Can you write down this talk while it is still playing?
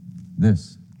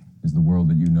This is the world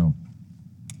that you know.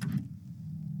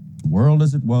 The world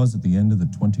as it was at the end of the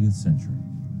 20th century.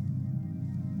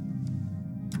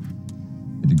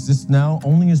 It exists now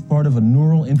only as part of a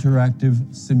neural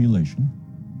interactive simulation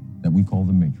that we call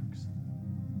the Matrix.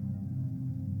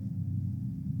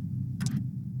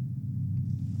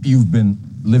 You've been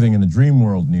living in a dream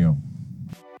world, Neo.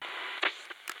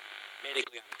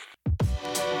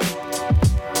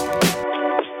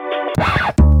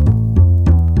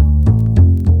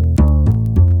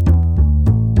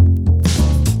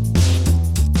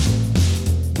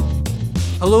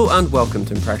 Hello and welcome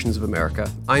to Impressions of America.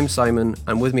 I'm Simon,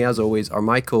 and with me as always are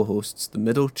my co-hosts, the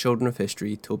middle children of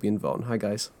history, Toby and Vaughn. Hi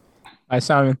guys. Hi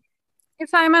Simon. Hey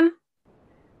Simon.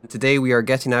 Today we are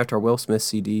getting out our Will Smith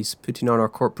CDs, putting on our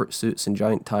corporate suits and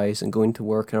giant ties, and going to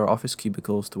work in our office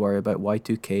cubicles to worry about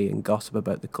Y2K and gossip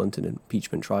about the Clinton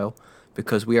impeachment trial,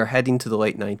 because we are heading to the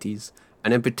late 90s,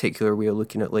 and in particular we are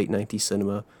looking at late 90s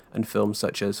cinema and films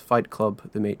such as Fight Club,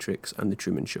 The Matrix, and The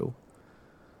Truman Show.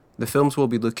 The films we'll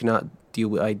be looking at deal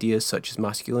with ideas such as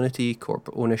masculinity,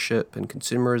 corporate ownership, and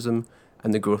consumerism,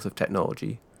 and the growth of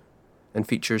technology, and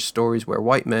features stories where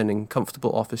white men in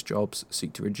comfortable office jobs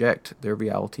seek to reject their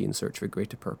reality in search of a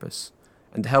greater purpose.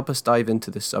 And to help us dive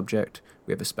into this subject,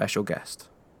 we have a special guest.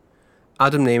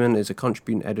 Adam Nayman is a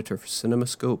contributing editor for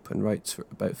CinemaScope and writes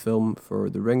about film for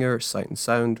The Ringer, Sight and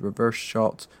Sound, Reverse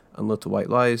Shot, and Little White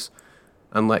Lies,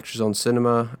 and lectures on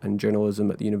cinema and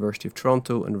journalism at the University of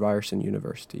Toronto and Ryerson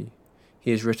University. He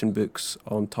has written books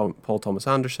on Paul Thomas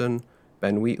Anderson,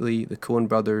 Ben Wheatley, the Coen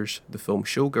brothers, the film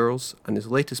Showgirls, and his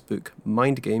latest book,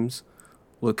 Mind Games,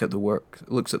 looks at the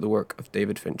work of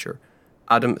David Fincher.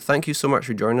 Adam, thank you so much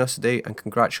for joining us today, and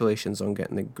congratulations on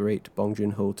getting the great Bong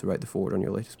Joon-ho to write the foreword on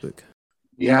your latest book.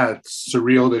 Yeah, it's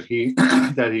surreal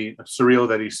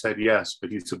that he said yes,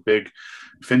 but he's a big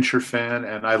Fincher fan,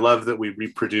 and I love that we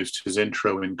reproduced his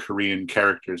intro in Korean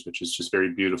characters, which is just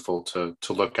very beautiful to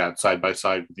look at side by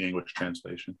side with the English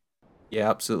translation.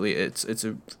 Yeah, absolutely. It's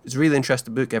a really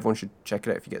interesting book. Everyone should check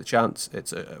it out if you get the chance.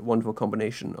 It's a wonderful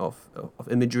combination of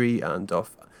imagery and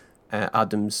of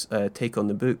Adam's take on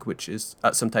the book, which is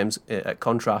sometimes at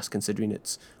contrast, considering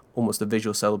it's almost a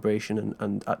visual celebration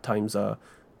and at times a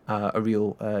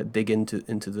real dig into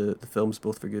the films,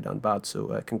 both for good and bad.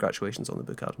 So congratulations on the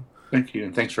book, Adam. Thank you,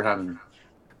 and thanks for having me.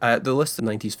 The list of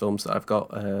 90s films that I've got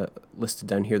listed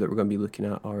down here that we're going to be looking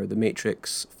at are The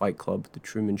Matrix, Fight Club, The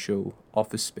Truman Show,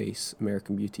 Office Space,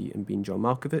 American Beauty, and Being John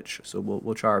Malkovich. So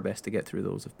we'll try our best to get through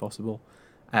those if possible.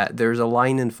 There's a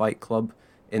line in Fight Club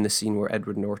in the scene where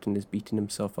Edward Norton is beating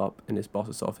himself up in his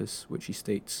boss's office, which he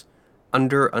states,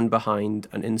 "Under and behind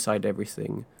and inside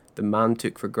everything, the man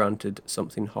took for granted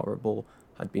something horrible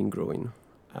had been growing."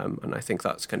 And I think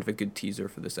that's kind of a good teaser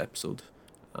for this episode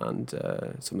and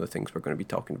some of the things we're going to be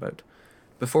talking about.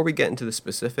 Before we get into the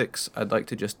specifics, I'd like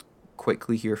to just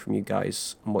quickly hear from you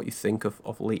guys on what you think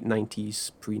of late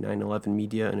 90s pre-9/11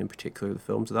 media, and in particular the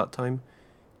films of that time.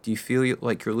 Do you feel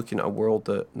like you're looking at a world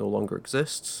that no longer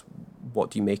exists?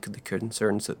 What do you make of the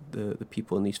concerns that the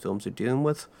people in these films are dealing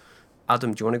with?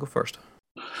 Adam, do you want to go first?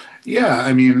 Yeah,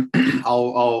 I mean,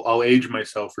 I'll age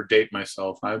myself or date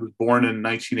myself. I was born in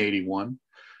 1981.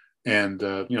 And,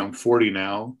 I'm 40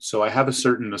 now, so I have a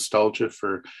certain nostalgia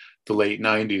for the late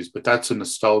 90s, but that's a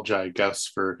nostalgia, I guess,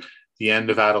 for the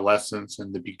end of adolescence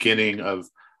and the beginning of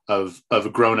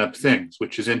grown-up things,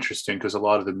 which is interesting because a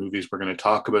lot of the movies we're going to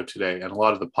talk about today and a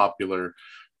lot of the popular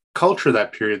culture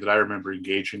that period that I remember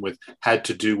engaging with had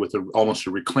to do with almost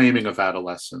a reclaiming of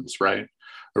adolescence, right?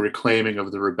 A reclaiming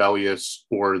of the rebellious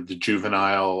or the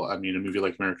juvenile. I mean, a movie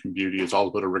like American Beauty is all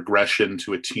about a regression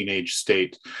to a teenage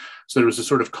state. So there was a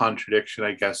sort of contradiction,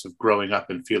 I guess, of growing up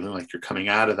and feeling like you're coming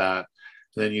out of that.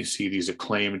 And then you see these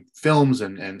acclaimed films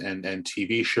and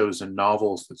TV shows and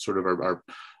novels that sort of are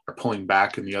pulling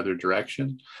back in the other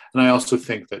direction. And I also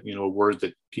think that, a word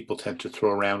that people tend to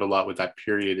throw around a lot with that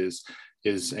period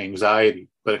is anxiety,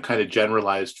 but a kind of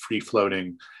generalized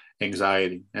free-floating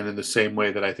anxiety. And in the same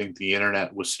way that I think the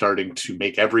internet was starting to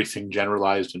make everything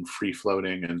generalized and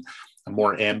free-floating and a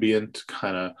more ambient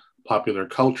kind of popular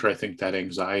culture, I think that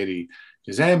anxiety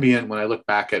is ambient. When I look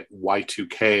back at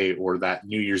Y2K or that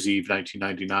New Year's Eve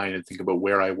 1999 and think about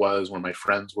where I was, where my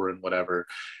friends were and whatever,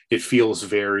 it feels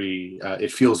very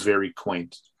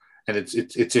quaint. And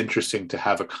it's interesting to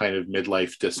have a kind of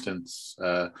midlife distance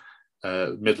from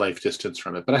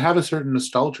it. But I have a certain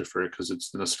nostalgia for it because it's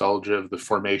the nostalgia of the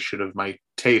formation of my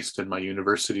taste and my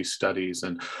university studies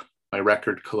and my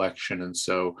record collection. And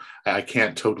so I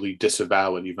can't totally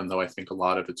disavow it, even though I think a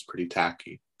lot of it's pretty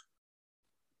tacky.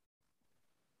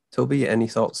 Toby, any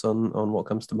thoughts on what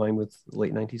comes to mind with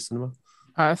late 90s cinema?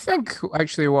 I think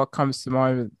actually what comes to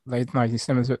mind with late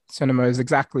 90s cinema is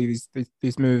exactly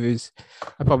these movies.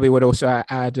 I probably would also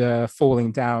add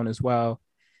Falling Down as well.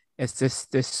 It's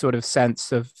this sort of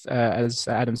sense of, as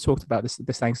Adam talked about,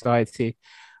 this anxiety.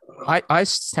 I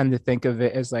tend to think of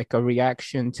it as like a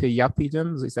reaction to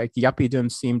yuppiedom. It's like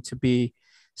yuppiedom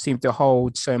seem to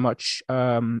hold so much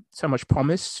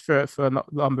promise for a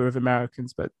number of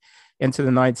Americans, but into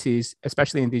the 90s,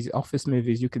 especially in these office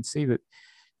movies, you could see that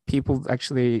people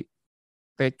actually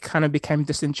they kind of became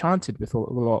disenchanted with a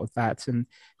lot of that, and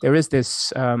there is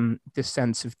this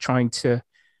sense of trying to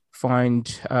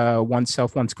find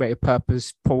oneself, one's greater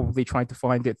purpose, probably trying to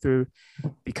find it through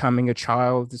becoming a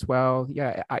child as well.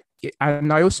 Yeah,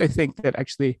 and I also think that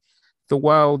actually the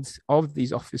world of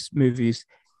these office movies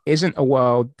isn't a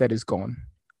world that is gone.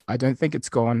 I don't think it's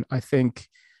gone. I think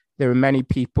there are many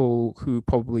people who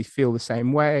probably feel the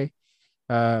same way,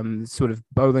 sort of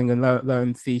bowling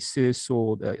alone thesis,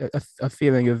 or a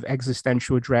feeling of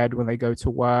existential dread when they go to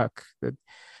work.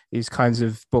 These kinds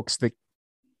of books that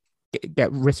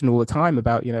get written all the time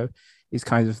about, these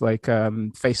kinds of like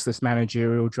faceless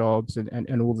managerial jobs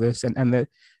and all this, and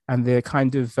the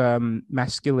kind of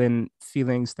masculine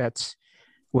feelings that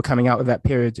were coming out of that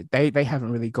period, they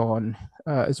haven't really gone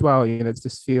as well. It's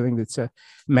this feeling that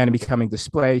men are becoming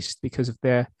displaced because of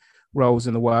their roles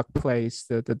in the workplace,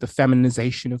 the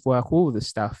feminization of work, all of this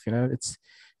stuff. It's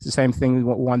the same thing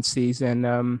what one sees in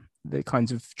the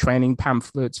kinds of training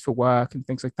pamphlets for work and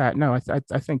things like that. No,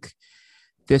 I think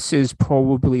this is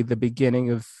probably the beginning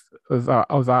of our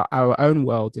own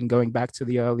world, and going back to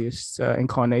the earliest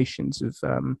incarnations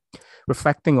of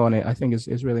reflecting on it, I think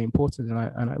is really important,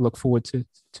 and I look forward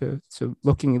to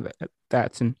looking at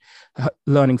that and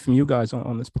learning from you guys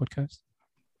on this podcast.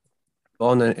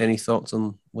 Vaughn, any thoughts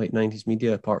on late 90s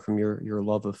media apart from your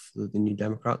love of the New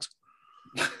Democrats?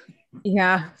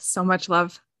 Yeah, so much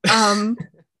love.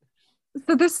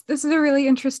 So this is a really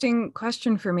interesting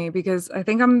question for me, because I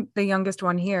think I'm the youngest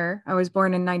one here. I was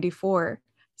born in 94.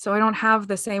 So I don't have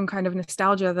the same kind of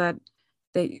nostalgia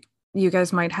that you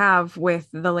guys might have with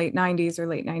the late 90s or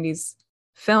late 90s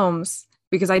films,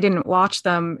 because I didn't watch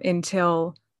them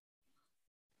until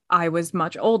I was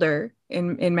much older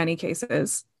in many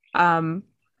cases. And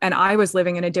I was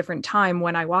living in a different time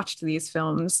when I watched these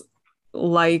films,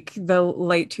 like the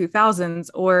late 2000s,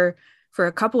 or for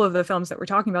a couple of the films that we're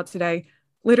talking about today,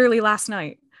 literally last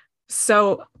night.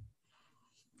 So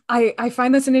I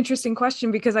find this an interesting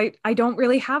question, because I don't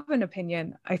really have an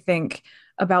opinion, I think,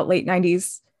 about late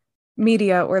 90s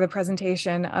media or the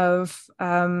presentation of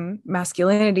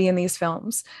masculinity in these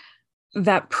films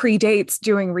that predates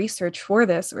doing research for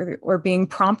this, or being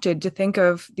prompted to think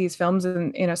of these films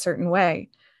in a certain way.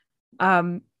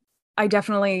 I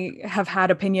definitely have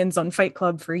had opinions on Fight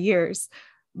Club for years,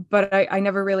 but I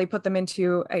never really put them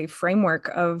into a framework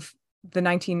of the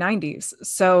 1990s.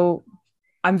 So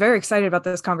I'm very excited about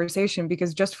this conversation,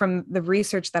 because just from the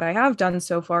research that I have done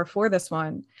so far for this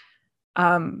one,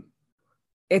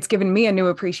 it's given me a new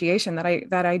appreciation that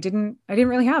I didn't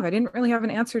really have. I didn't really have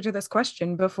an answer to this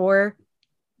question before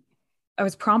I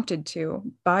was prompted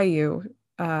to by you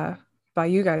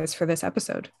guys for this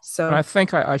episode. So and I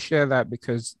think I share that,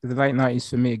 because the late 90s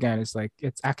for me, again, is like,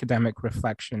 it's academic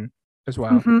reflection as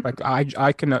well. Mm-hmm. Like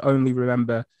I can only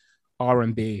remember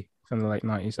R&B from the late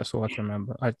 90s. That's all I can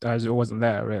remember. I wasn't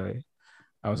there really.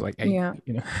 I was like 8, yeah.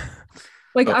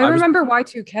 Like I remember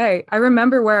Y2K. I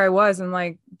remember where I was in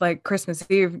like Christmas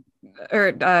Eve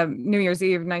or New Year's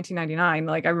Eve 1999.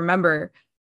 Like I remember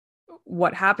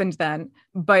what happened then,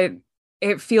 but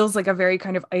it feels like a very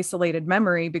kind of isolated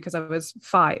memory because I was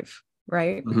 5,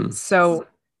 right? Mm-hmm. So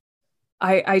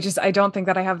I don't think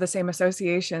that I have the same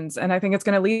associations, and I think it's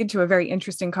going to lead to a very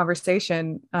interesting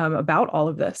conversation about all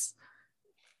of this.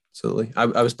 Absolutely.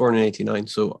 I was born in 89,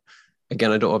 so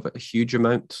again, I don't have a huge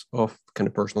amount of kind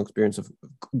of personal experience of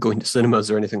going to cinemas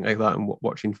or anything like that and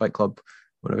watching Fight Club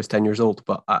when I was 10 years old,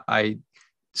 but I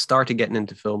started getting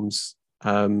into films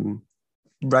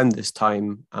around this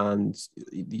time, and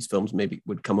these films maybe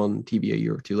would come on TV a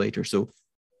year or two later. So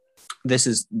this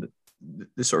is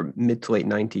the sort of mid to late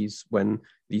 90s when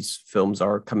these films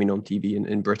are coming on TV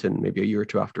in Britain, maybe a year or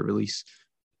two after release.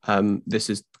 This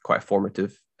is quite a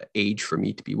formative age for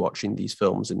me to be watching these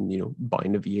films and,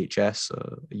 buying a VHS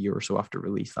a year or so after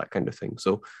release, that kind of thing.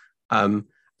 So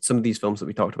some of these films that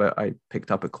we talked about, I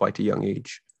picked up at quite a young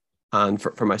age. And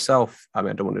for myself, I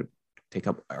don't want to take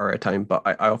up our time, but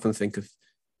I often think of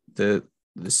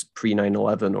this pre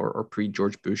 9/11 or pre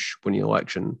George Bush winning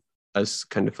election as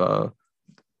kind of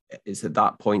is at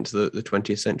that point the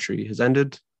 20th century has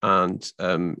ended, and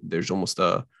there's almost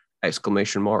a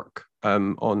exclamation mark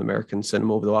on American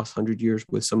cinema over the last 100 years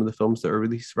with some of the films that are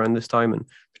released around this time, and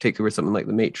particularly with something like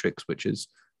The Matrix, which is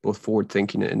both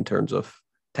forward-thinking in terms of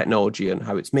technology and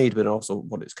how it's made, but also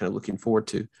what it's kind of looking forward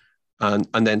to.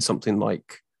 And then something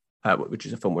like, which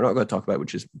is a film we're not going to talk about,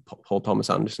 which is Paul Thomas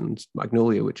Anderson's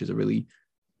Magnolia, which is a really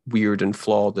weird and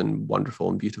flawed and wonderful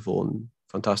and beautiful and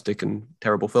fantastic and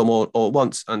terrible film all at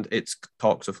once. And it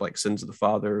talks of like sins of the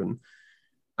father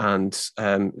and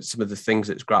some of the things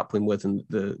it's grappling with, and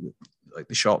the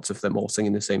shots of them all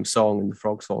singing the same song and the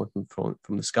frogs falling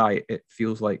from the sky. It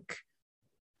feels like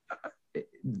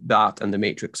that and The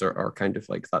Matrix are kind of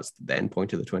like, that's the end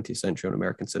point of the 20th century on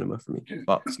American cinema for me.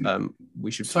 But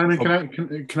we should... Simon,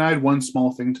 can I add one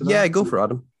small thing to that? Yeah, go for it,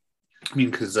 Adam. I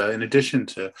mean, because in addition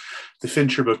to the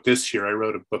Fincher book this year, I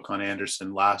wrote a book on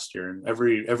Anderson last year, and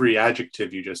every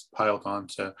adjective you just piled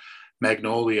onto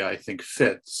Magnolia, I think,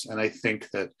 fits. And I think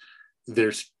that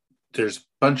there's a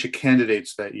bunch of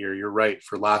candidates that year, you're right,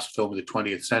 for last film of the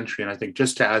 20th century. And I think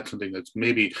just to add something that's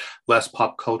maybe less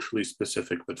pop culturally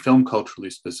specific, but film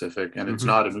culturally specific, and it's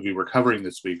not a movie we're covering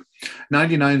this week,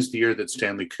 99 is the year that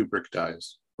Stanley Kubrick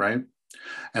dies, right?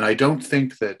 And I don't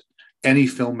think that any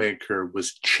filmmaker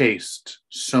was chased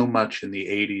so much in the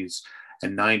 80s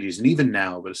and 90s, and even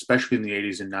now, but especially in the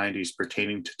 80s and 90s,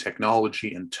 pertaining to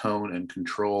technology and tone and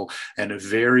control and a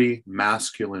very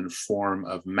masculine form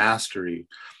of mastery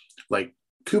like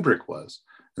Kubrick was.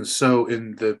 And so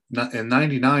in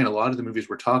 99, a lot of the movies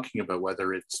we're talking about,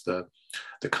 whether it's the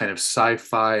kind of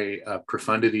sci-fi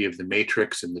profundity of The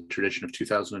Matrix in the tradition of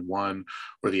 2001,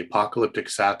 or the apocalyptic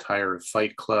satire of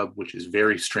Fight Club, which is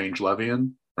very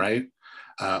Strangelovian, right?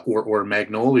 Or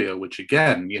Magnolia, which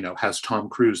again, has Tom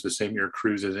Cruise, the same year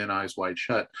Cruise is in Eyes Wide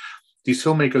Shut. These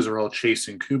filmmakers are all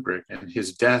chasing Kubrick, and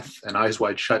his death and Eyes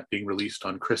Wide Shut being released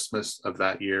on Christmas of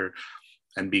that year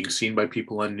and being seen by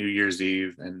people on New Year's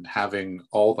Eve and having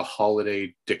all the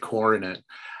holiday decor in it,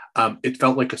 it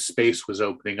felt like a space was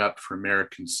opening up for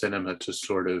American cinema to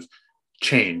sort of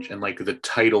change. And like the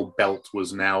title belt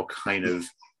was now kind of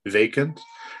vacant.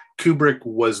 Kubrick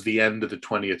was the end of the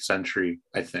 20th century,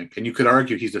 I think. And you could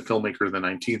argue he's a filmmaker of the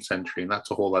 19th century, and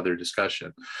that's a whole other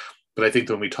discussion. But I think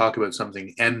that when we talk about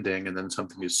something ending and then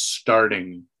something is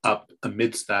starting up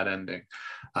amidst that ending,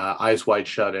 Eyes Wide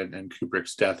Shut and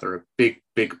Kubrick's death are a big,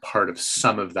 big part of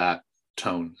some of that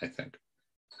tone, I think.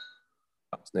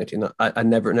 Fascinating. I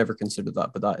never considered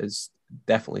that, but that is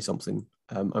definitely something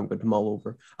I'm going to mull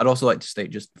over. I'd also like to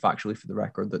state, just factually for the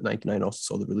record, that 99 also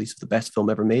saw the release of the best film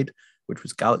ever made, which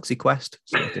was Galaxy Quest.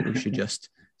 So I think we should just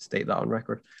state that on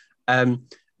record.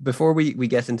 Before we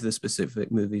get into the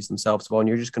specific movies themselves, Vaughn,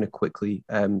 you're just going to quickly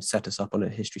set us up on a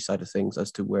history side of things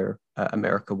as to where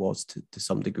America was to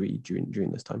some degree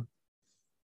during this time.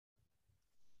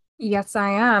 Yes, I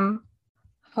am.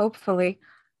 Hopefully.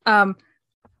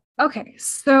 Okay,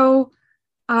 so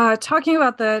talking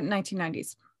about the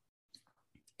 1990s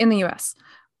in the US,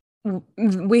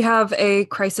 we have a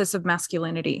crisis of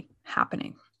masculinity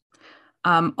happening.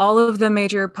 All of the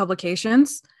major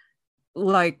publications,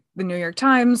 like the New York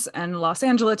Times and Los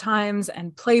Angeles Times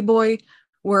and Playboy,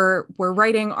 were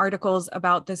writing articles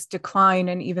about this decline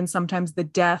and even sometimes the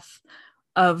death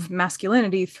of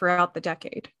masculinity throughout the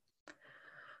decade.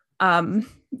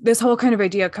 This whole kind of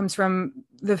idea comes from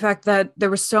the fact that there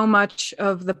was so much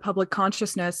of the public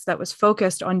consciousness that was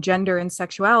focused on gender and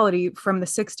sexuality from the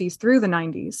 60s through the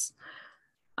 90s.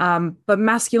 But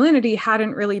masculinity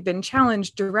hadn't really been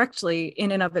challenged directly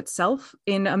in and of itself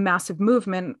in a massive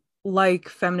movement like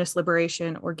feminist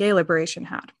liberation or gay liberation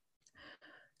had.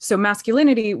 So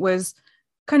masculinity was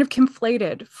kind of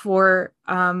conflated for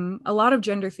a lot of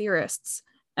gender theorists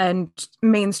and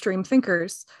mainstream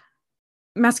thinkers.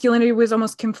 Masculinity was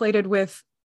almost conflated with,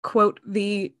 quote,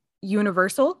 the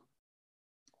universal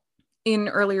in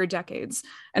earlier decades.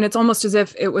 And it's almost as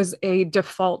if it was a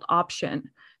default option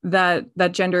that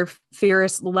gender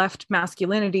theorists left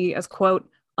masculinity as, quote,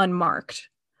 unmarked,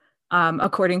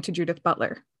 according to Judith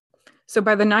Butler. So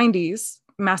by the 90s,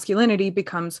 masculinity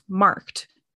becomes marked,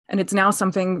 and it's now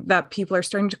something that people are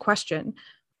starting to question.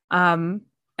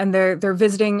 And they're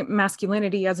visiting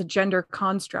masculinity as a gender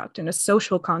construct and a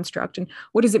social construct. And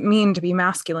what does it mean to be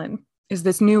masculine is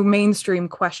this new mainstream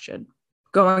question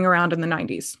going around in the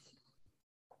 90s.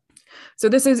 So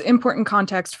this is important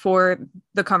context for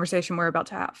the conversation we're about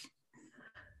to have.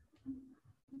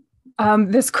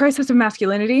 This crisis of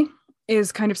masculinity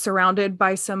is kind of surrounded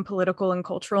by some political and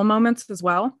cultural moments as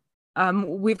well.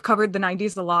 We've covered the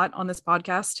 90s a lot on this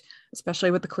podcast,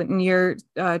 especially with the Clinton year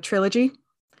trilogy.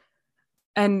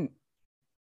 And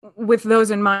with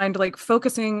those in mind, like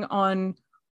focusing on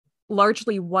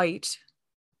largely white,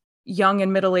 young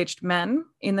and middle-aged men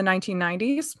in the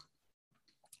 1990s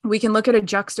we can look at a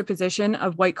juxtaposition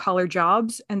of white collar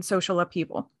jobs and social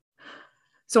upheaval.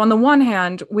 So on the one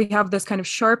hand, we have this kind of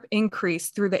sharp increase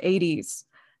through the 80s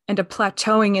and a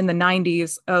plateauing in the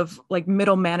 90s of like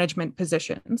middle management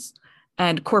positions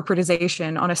and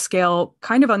corporatization on a scale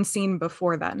kind of unseen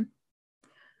before then.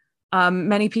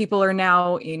 Many people are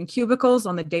now in cubicles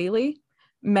on the daily.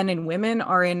 Men and women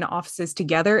are in offices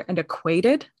together and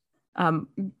equated,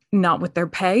 not with their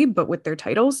pay, but with their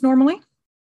titles normally,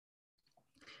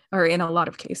 or in a lot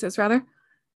of cases rather.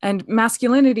 And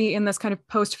masculinity in this kind of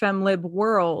post-fem lib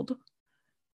world,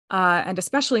 and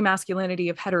especially masculinity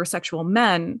of heterosexual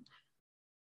men,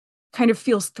 kind of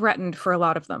feels threatened for a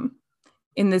lot of them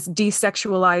in this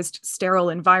desexualized, sterile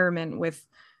environment with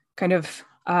kind of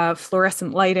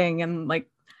fluorescent lighting and like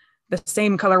the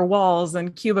same color walls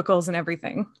and cubicles and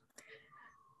everything.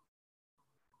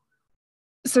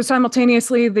 So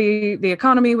simultaneously, the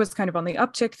economy was kind of on the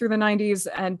uptick through the 90s,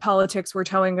 and politics were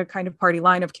towing a kind of party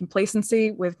line of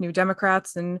complacency with New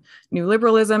Democrats and New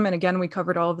Liberalism. And again, we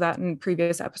covered all of that in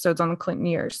previous episodes on the Clinton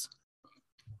years.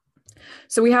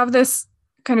 So we have this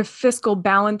kind of fiscal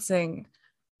balancing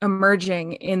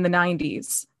emerging in the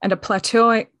 90s and a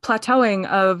plateauing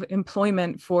of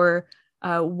employment for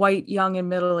white, young, and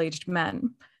middle-aged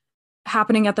men,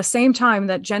 happening at the same time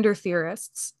that gender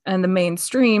theorists and the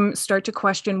mainstream start to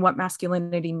question what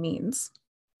masculinity means.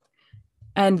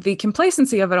 And the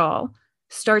complacency of it all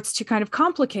starts to kind of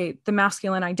complicate the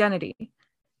masculine identity.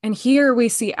 And here we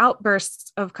see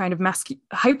outbursts of kind of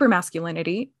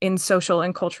hypermasculinity in social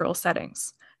and cultural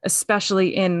settings,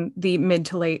 especially in the mid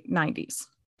to late 90s.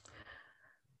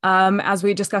 As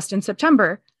we discussed in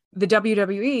September, the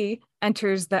WWE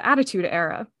enters the Attitude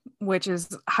Era, which is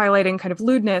highlighting kind of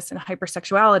lewdness and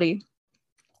hypersexuality.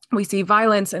 We see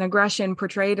violence and aggression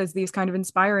portrayed as these kind of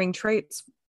inspiring traits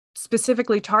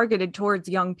specifically targeted towards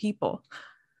young people.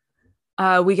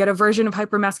 We get a version of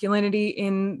hypermasculinity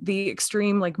in the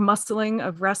extreme like muscling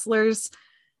of wrestlers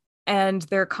and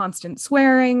their constant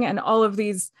swearing and all of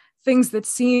these things that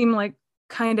seem like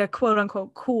kind of quote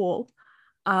unquote cool,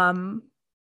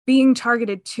 being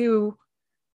targeted to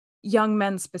young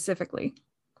men specifically.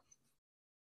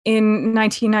 In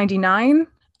 1999,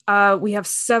 we have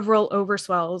several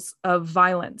overswells of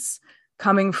violence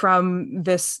coming from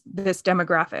this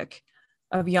demographic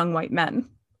of young white men.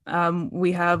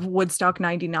 We have Woodstock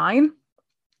 99,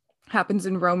 happens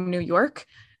in Rome, New York,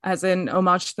 as an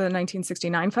homage to the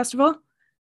 1969 festival.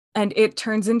 And it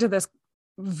turns into this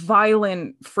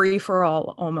violent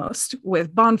free-for-all almost,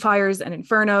 with bonfires and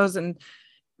infernos, and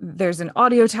there's an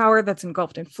audio tower that's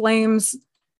engulfed in flames.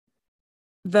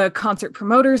 The concert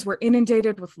promoters were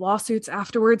inundated with lawsuits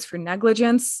afterwards for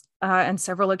negligence and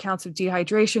several accounts of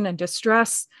dehydration and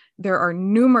distress. There are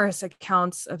numerous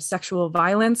accounts of sexual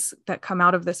violence that come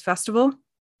out of this festival.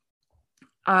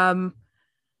 In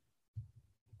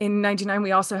 1999,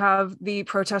 we also have the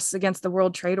protests against the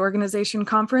World Trade Organization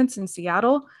conference in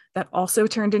Seattle that also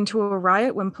turned into a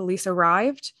riot when police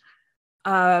arrived.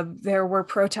 There were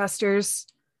protesters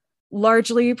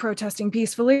largely protesting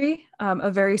peacefully.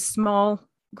 A very small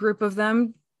group of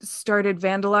them started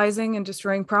vandalizing and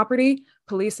destroying property.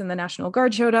 Police and the National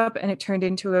Guard showed up, and it turned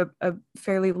into a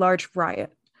fairly large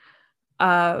riot.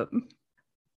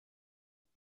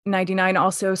 99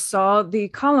 also saw the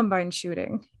Columbine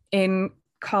shooting in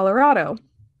Colorado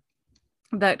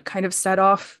that kind of set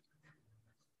off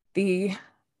the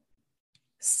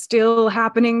still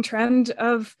happening trend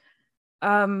of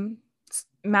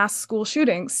mass school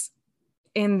shootings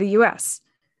in the US.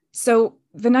 So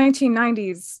the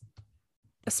 1990s,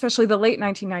 especially the late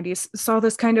 1990s, saw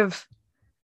this kind of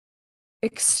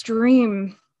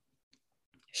extreme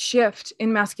shift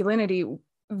in masculinity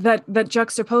that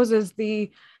juxtaposes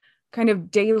the kind of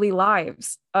daily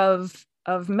lives of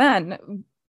men.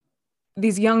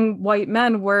 These young white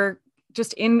men were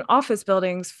just in office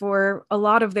buildings for a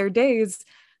lot of their days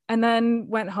and then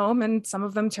went home, and some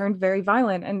of them turned very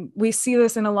violent. And we see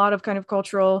this in a lot of kind of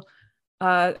cultural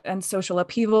and social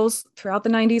upheavals throughout the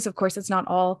 90s. Of course, it's not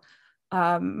all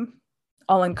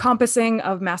encompassing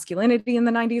of masculinity in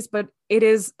the 90s, but it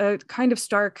is a kind of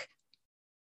stark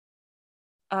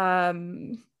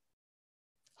hallmark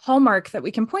that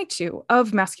we can point to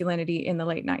of masculinity in the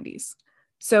late 90s.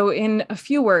 So in a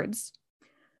few words,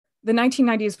 the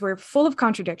 1990s were full of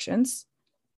contradictions,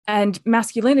 and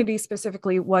masculinity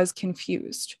specifically was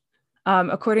confused.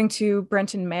 According to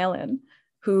Brenton Malin,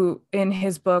 who in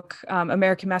his book,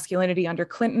 American Masculinity Under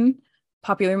Clinton,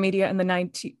 Popular Media and the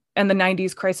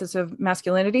 90s Crisis of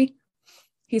Masculinity,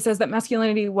 he says that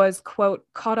masculinity was, quote,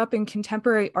 caught up in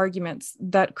contemporary arguments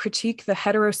that critique the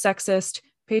heterosexist,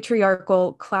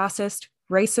 patriarchal, classist,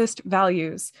 racist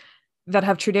values that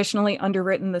have traditionally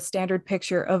underwritten the standard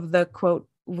picture of the, quote,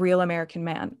 real American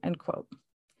man, end quote.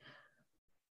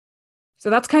 So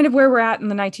that's kind of where we're at in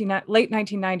the late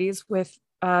 1990s with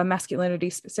masculinity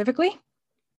specifically,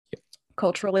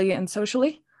 culturally and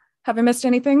socially. Have I missed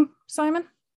anything, Simon?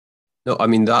 No, I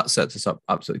mean, that sets us up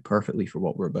absolutely perfectly for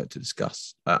what we're about to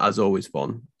discuss. As always,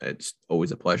 Vaughn, it's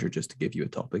always a pleasure just to give you a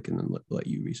topic and then let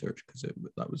you research, because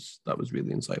that was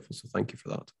really insightful. So thank you for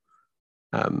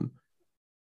that.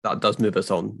 That does move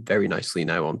us on very nicely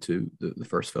now onto the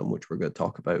first film, which we're going to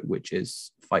talk about, which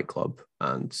is Fight Club.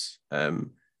 And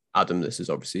Adam, this is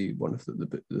obviously one of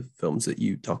the films that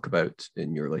you talk about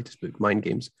in your latest book, Mind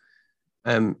Games.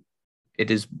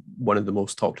 It is one of the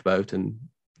most talked about and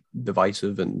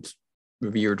divisive and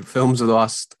revered films of the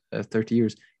last 30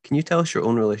 years. Can you tell us your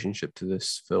own relationship to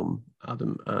this film,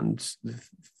 Adam, and the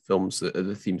films,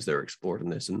 the themes that are explored in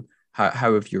this, and how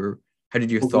did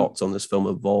your thoughts on this film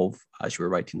evolve as you were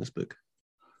writing this book?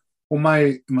 Well,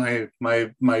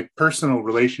 my personal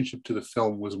relationship to the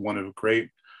film was one of great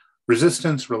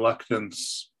resistance,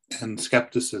 reluctance, and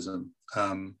skepticism.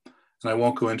 And I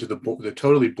won't go into the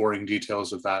totally boring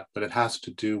details of that, but it has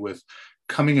to do with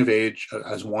coming of age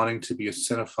as wanting to be a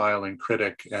cinephile and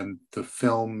critic, and the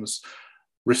film's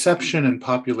reception and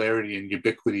popularity and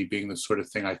ubiquity being the sort of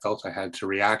thing I felt I had to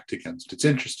react against. It's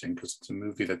interesting because it's a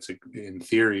movie that's, in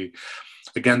theory,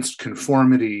 against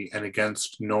conformity and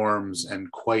against norms,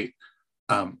 and quite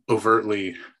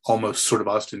overtly, almost sort of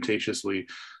ostentatiously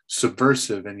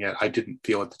subversive. And yet I didn't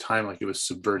feel at the time like it was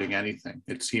subverting anything.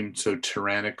 It seemed so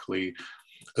tyrannically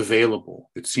available.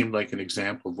 It seemed like an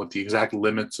example of what the exact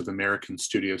limits of American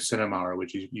studio cinema are,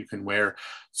 which you can wear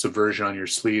subversion on your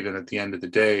sleeve, and at the end of the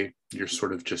day, you're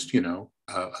sort of just,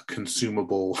 a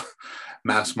consumable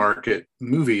mass market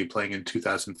movie playing in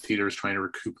 2,000 theaters, trying to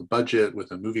recoup a budget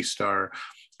with a movie star.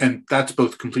 And that's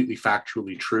both completely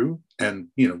factually true and,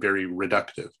 very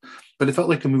reductive. But it felt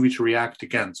like a movie to react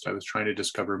against. I was trying to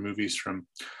discover movies from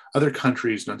other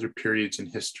countries and other periods in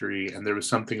history. And there was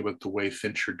something about the way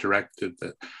Fincher directed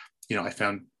that, I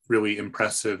found really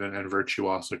impressive and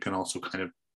virtuosic, and also kind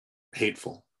of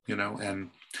hateful,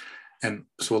 and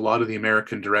so a lot of the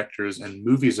American directors and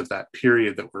movies of that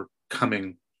period that were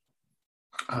coming,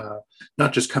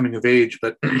 not just coming of age,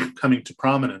 but coming to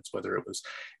prominence, whether it was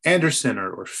Anderson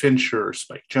or Fincher or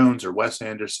Spike Jonze or Wes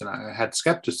Anderson, I had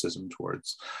skepticism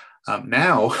towards.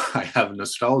 Now I have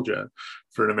nostalgia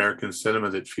for an American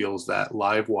cinema that feels that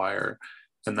live wire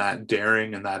and that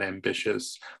daring and that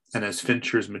ambitious. And as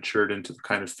Fincher's matured into the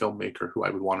kind of filmmaker who I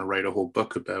would want to write a whole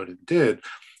book about, and did,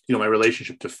 my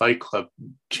relationship to Fight Club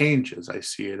changes. I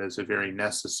see it as a very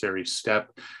necessary step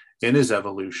in his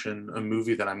evolution, a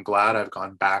movie that I'm glad I've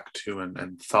gone back to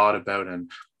and thought about.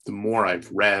 And the more I've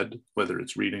read, whether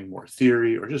it's reading more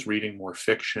theory or just reading more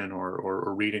fiction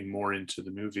or reading more into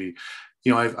the movie,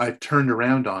 I've turned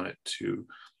around on it to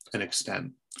an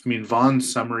extent. I mean, Vaughn's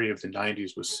summary of the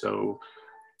 90s was so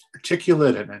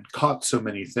articulate and caught so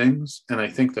many things. And I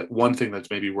think that one thing that's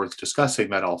maybe worth discussing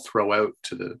that I'll throw out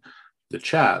to the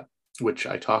chat, which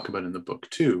I talk about in the book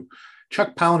too,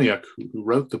 Chuck Palahniuk, who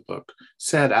wrote the book,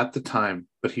 said at the time,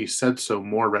 but he said so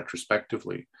more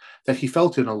retrospectively, that he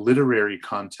felt in a literary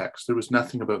context, there was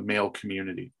nothing about male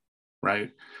community,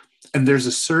 right? And there's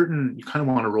a certain, you kind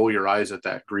of want to roll your eyes at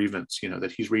that grievance,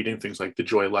 that he's reading things like the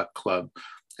Joy Luck Club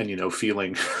and,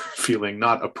 feeling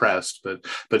not oppressed,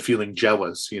 but feeling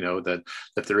jealous, that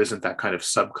there isn't that kind of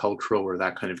subcultural or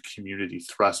that kind of community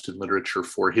thrust in literature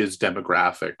for his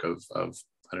demographic of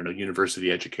I don't know, university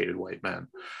educated white men.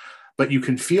 But you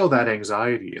can feel that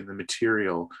anxiety in the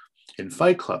material in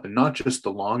Fight Club, and not just the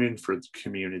longing for the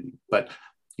community, but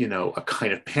a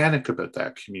kind of panic about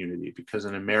that community, because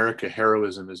in America,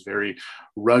 heroism is very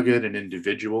rugged and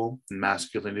individual, and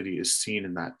masculinity is seen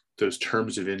in those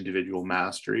terms of individual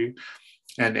mastery.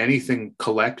 And anything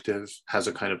collective has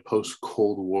a kind of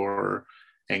post-Cold War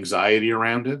anxiety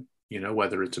around it,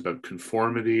 whether it's about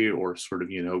conformity or sort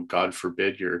of, God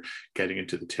forbid, you're getting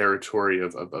into the territory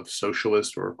of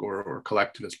socialist or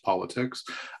collectivist politics,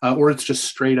 or it's just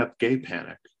straight up gay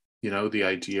panic. The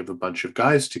idea of a bunch of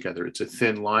guys together. It's a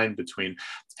thin line between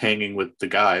hanging with the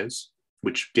guys,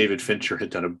 which David Fincher had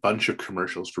done a bunch of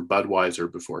commercials for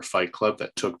Budweiser before Fight Club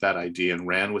that took that idea and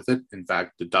ran with it. In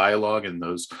fact, the dialogue in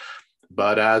those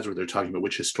Bud ads where they're talking about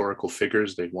which historical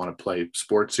figures they'd want to play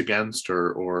sports against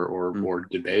or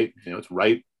debate, it's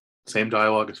right, same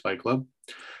dialogue as Fight Club.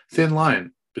 Thin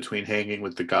line between hanging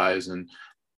with the guys and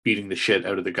beating the shit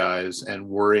out of the guys and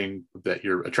worrying that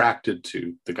you're attracted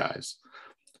to the guys.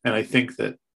 And I think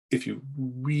that if you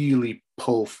really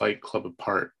pull Fight Club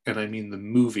apart, and I mean the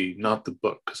movie, not the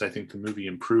book, because I think the movie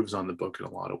improves on the book in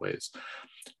a lot of ways,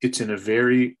 it's in a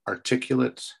very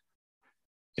articulate,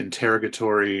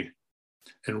 interrogatory,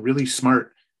 and really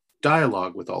smart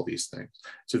dialogue with all these things.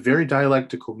 It's a very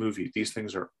dialectical movie. These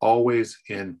things are always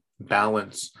in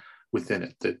balance within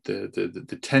it.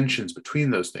 The tensions between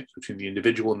those things, between the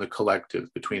individual and the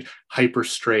collective, between hyper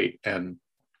straight and,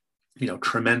 you know,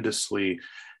 tremendously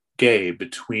gay,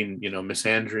 between, you know,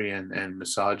 misandry and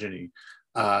misogyny.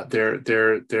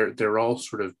 They're all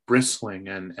sort of bristling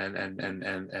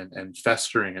and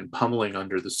festering and pummeling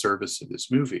under the service of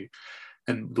this movie.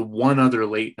 And the one other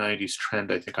late 90s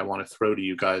trend I think I want to throw to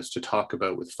you guys to talk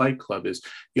about with Fight Club is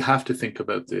you have to think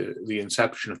about the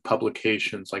inception of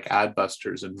publications like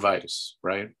Adbusters and Vice,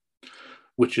 right?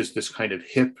 Which is this kind of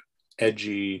hip,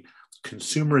 edgy,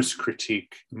 consumerist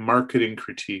critique, marketing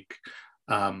critique,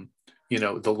 you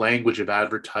know, the language of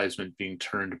advertisement being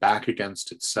turned back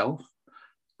against itself,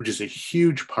 which is a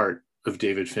huge part of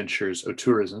David Fincher's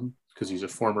auteurism, because he's a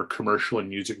former commercial and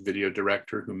music video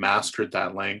director who mastered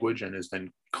that language and is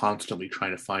then constantly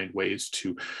trying to find ways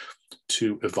to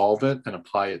evolve it and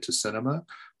apply it to cinema.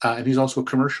 And he's also a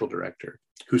commercial director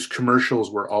whose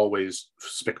commercials were always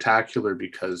spectacular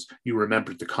because you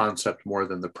remembered the concept more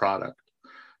than the product.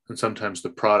 And sometimes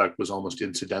the product was almost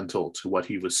incidental to what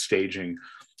he was staging,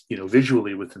 you know,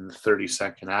 visually within the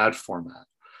 30-second ad format.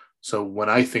 So when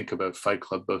I think about Fight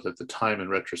Club, both at the time and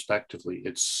retrospectively,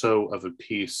 it's so of a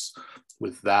piece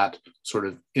with that sort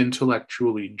of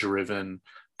intellectually driven,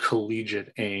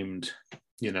 collegiate aimed,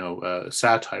 you know,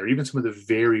 satire. Even some of the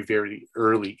very, very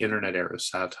early internet era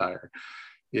satire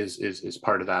is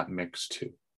part of that mix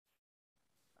too.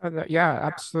 Yeah,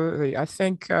 absolutely. I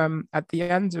think at the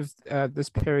end of this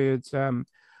period,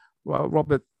 well,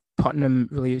 Robert Putnam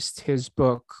released his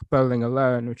book Bowling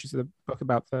Alone, which is a book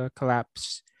about the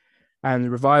collapse and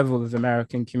the revival of the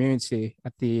American community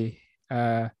at the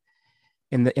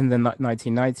in the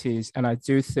 1990s. And I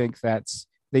do think that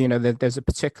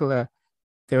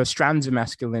there are strands of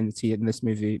masculinity in this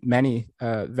movie, many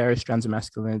various strands of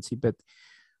masculinity, but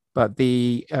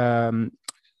the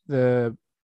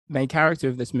main character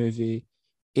of this movie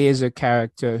is a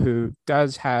character who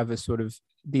does have a sort of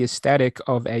the aesthetic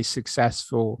of a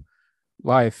successful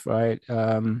life, right?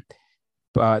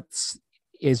 But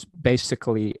is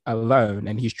basically alone,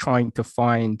 and he's trying to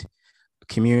find a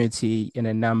community in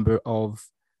a number of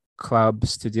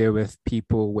clubs to deal with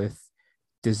people with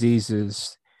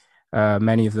diseases,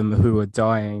 many of them who are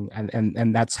dying,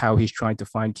 and that's how he's trying to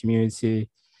find community.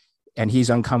 And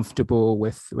he's uncomfortable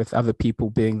with other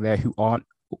people being there who aren't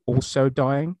also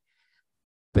dying.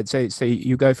 But so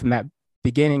you go from that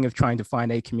beginning of trying to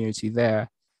find a community there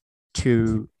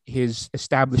to his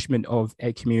establishment of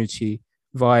a community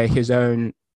via his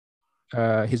own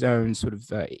sort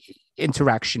of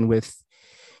interaction with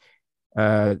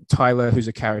Tyler, who's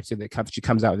a character that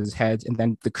comes out of his head, and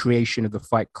then the creation of the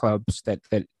fight clubs that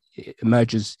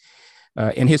emerges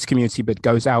in his community, but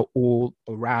goes out all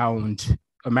around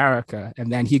America. And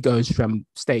then he goes from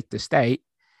state to state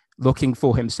looking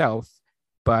for himself,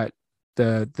 but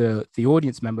the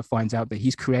audience member finds out that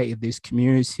he's created this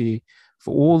community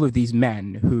for all of these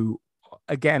men who,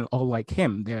 again, are like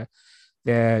him.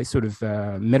 They're sort of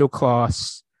middle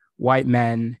class white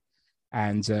men,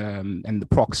 and the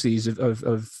proxies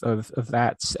of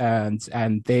that,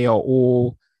 and they are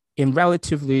all in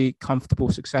relatively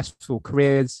comfortable, successful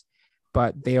careers,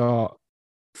 but they are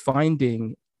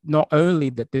finding not only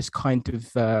that this kind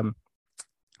of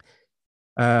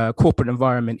corporate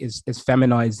environment is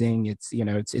feminizing,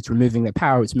 it's removing their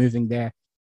power, it's moving their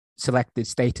selected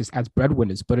status as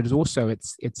breadwinners, but it's also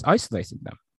it's isolating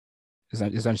them. Is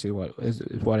essentially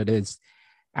what it is,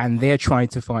 and they're trying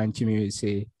to find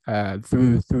community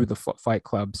through the fight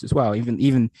clubs as well.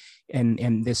 Even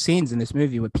in there's scenes in this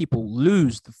movie where people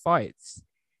lose the fights,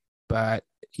 but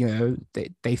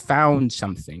they found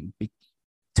something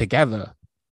together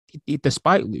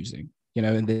despite losing.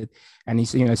 And he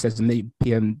says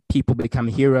people become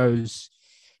heroes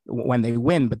when they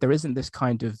win, but there isn't this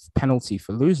kind of penalty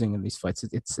for losing in these fights.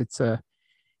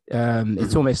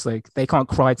 It's almost like they can't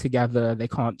cry together, they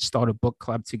can't start a book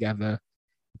club together,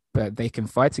 but they can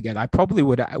fight together. I probably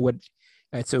would.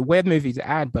 It's a weird movie to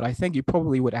add, but I think you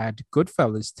probably would add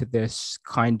Goodfellas to this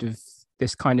kind of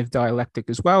dialectic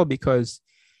as well, because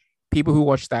people who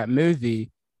watch that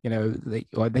movie,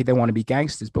 they want to be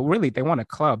gangsters, but really they want a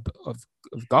club of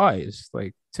guys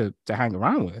like to hang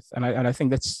around with, and I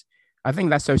think that's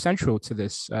so central to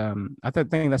this. I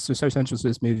think that's so central to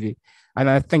this movie, and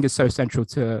I think it's so central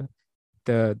to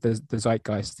the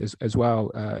zeitgeist as well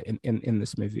in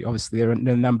this movie. Obviously, there are a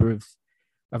number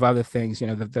of other things. You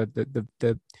know,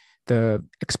 the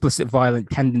explicit violent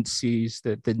tendencies,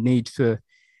 the need to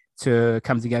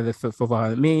come together for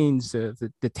violent means,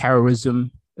 the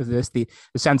terrorism of this, the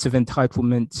sense of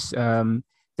entitlement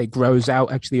that grows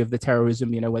out actually of the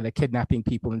terrorism. You know, where they're kidnapping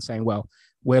people and saying, well,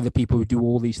 we're the people who do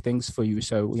all these things for you,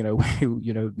 so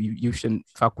you shouldn't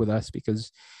fuck with us,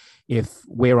 because if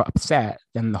we're upset,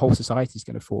 then the whole society is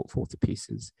going to fall to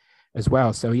pieces as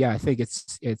well. So yeah, I think it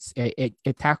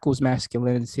tackles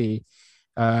masculinity,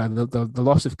 the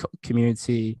loss of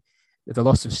community, the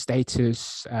loss of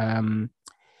status, for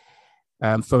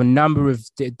a number of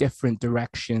different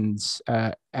directions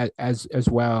as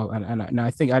well. And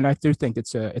I do think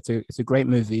it's a great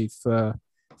movie for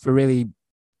really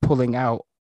pulling out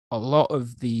a lot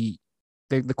of the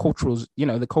cultural,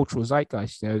 the cultural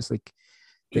zeitgeist. It's like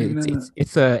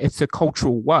it's a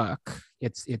cultural work.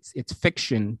 It's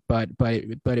fiction, but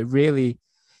it really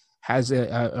has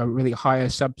a really higher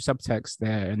subtext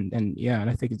there, and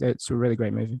I think it's a really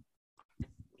great movie.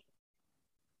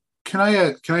 Can I?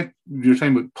 You're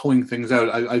talking about pulling things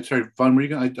out. I sorry, Von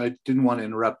Regan. I didn't want to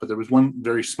interrupt, but there was one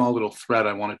very small little thread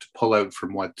I wanted to pull out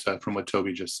from what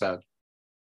Toby just said.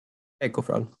 Hey, go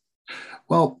for it.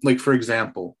 Well, like for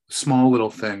example, small little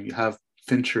thing. You have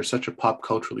Fincher, such a pop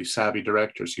culturally savvy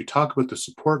director. So you talk about the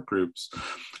support groups.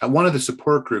 One of the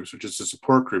support groups, which is a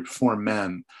support group for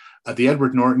men, the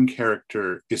Edward Norton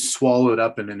character is swallowed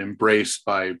up in an embrace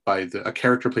by a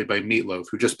character played by Meatloaf,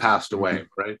 who just passed away,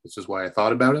 right? This is why I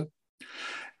thought about it.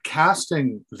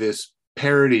 Casting this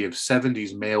parody of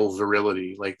 70s male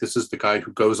virility, like this is the guy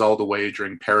who goes all the way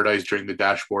during Paradise during the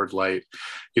Dashboard Light.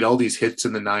 He had all these hits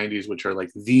in the 90s, which are like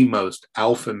the most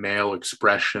alpha male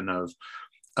expression of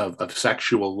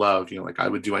sexual love. Like I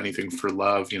would do anything for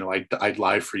love. I'd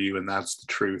lie for you, and that's the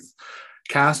truth.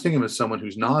 Casting him as someone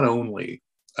who's not only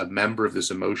a member of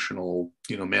this emotional,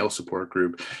 male support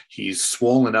group, he's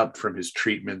swollen up from his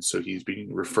treatment. So he's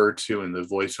being referred to in the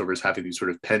voiceovers having these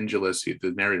sort of pendulous,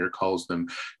 the narrator calls them,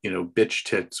 bitch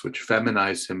tits, which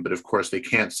feminize him. But of course they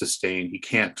can't sustain, he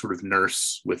can't sort of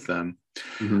nurse with them.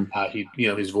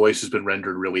 Mm-hmm. His voice has been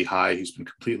rendered really high. He's been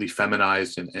completely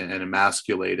feminized and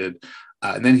emasculated.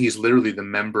 And then he's literally the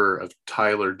member of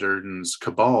Tyler Durden's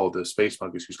cabal, the Space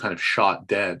Monkeys, who's kind of shot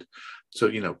dead. So,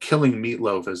 killing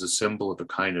Meatloaf as a symbol of a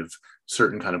kind of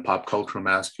certain kind of pop cultural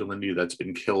masculinity that's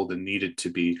been killed and needed to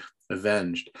be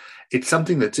avenged. It's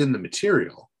something that's in the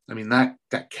material. I mean, that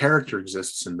character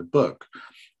exists in the book.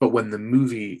 But when the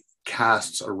movie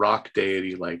casts a rock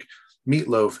deity like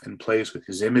Meatloaf and plays with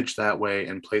his image that way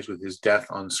and plays with his death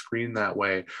on screen that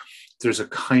way, there's a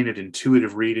kind of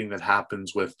intuitive reading that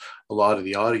happens with a lot of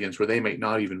the audience where they may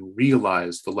not even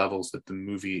realize the levels that the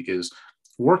movie is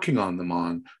working on them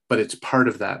on, but it's part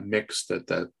of that mix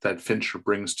that Fincher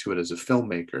brings to it as a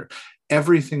filmmaker.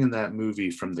 Everything in that movie,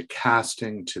 from the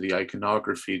casting to the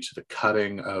iconography to the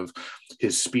cutting of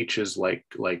his speeches like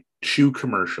shoe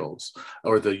commercials,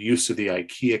 or the use of the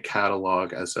IKEA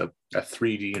catalog as a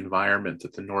 3D environment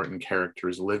that the Norton character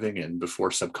is living in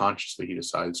before subconsciously he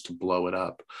decides to blow it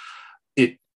up.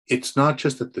 It's not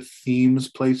just that the themes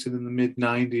place it in the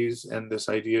mid-90s and this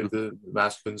idea of the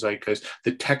masculine zeitgeist.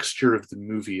 The texture of the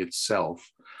movie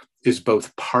itself is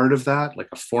both part of that, like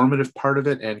a formative part of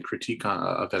it, and critique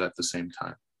of it at the same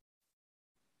time.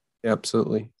 Yeah,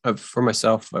 absolutely. For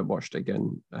myself, I watched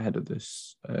again ahead of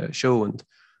this show, and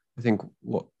I think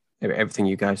everything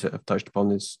you guys have touched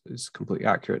upon is completely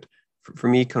accurate. For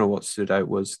me, kind of what stood out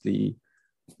was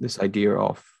this idea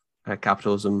of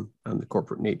capitalism and the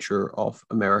corporate nature of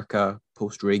America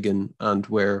post-Reagan, and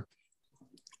where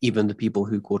even the people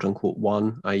who quote unquote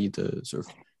won, i.e. the sort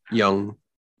of young,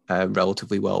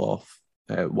 relatively well-off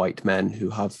white men who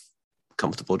have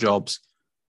comfortable jobs,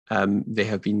 they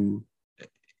have been,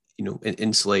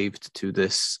 enslaved to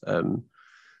this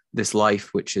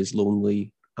life which is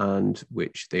lonely and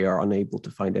which they are unable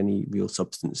to find any real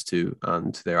substance to,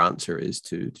 and their answer is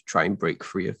to try and break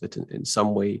free of it in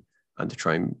some way and to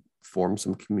try and form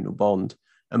some communal bond.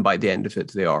 And by the end of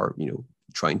it, they are,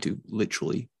 trying to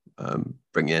literally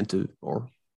bring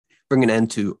an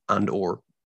end to and or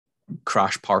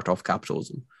crash part of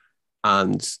capitalism.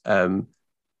 And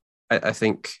I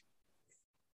think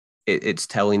it's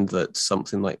telling that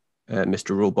something like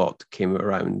Mr. Robot came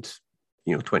around,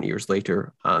 20 years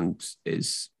later and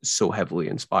is so heavily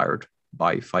inspired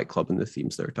by Fight Club and the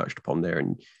themes that are touched upon there.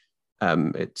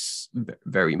 And it's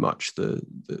very much the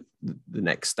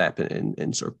next step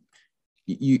in sort of,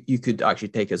 you could actually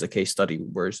take as a case study,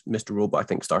 whereas Mr. Robot, I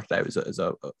think, started out as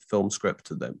a film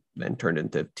script that then turned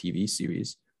into a TV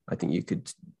series. I think you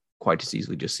could quite as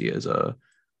easily just see it as a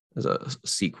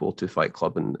sequel to Fight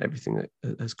Club and everything that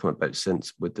has come about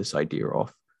since, with this idea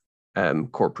of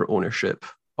corporate ownership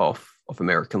of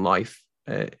American life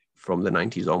from the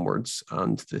 90s onwards,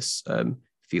 and this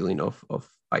feeling of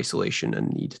isolation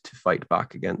and need to fight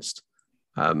back against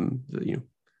the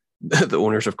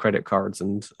owners of credit cards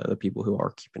and the people who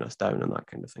are keeping us down and that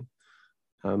kind of thing.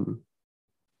 I'm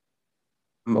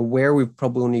aware we've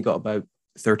probably only got about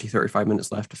 35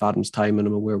 minutes left of Adam's time, and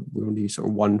I'm aware we're only sort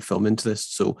of one film into this,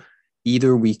 so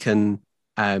either we can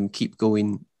keep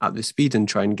going at the speed and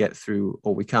try and get through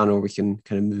all we can, or we can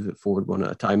kind of move it forward one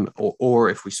at a time, or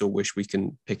if we so wish, we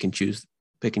can pick and choose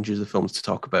the films to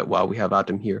talk about while we have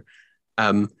Adam here.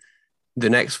 The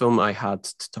next film I had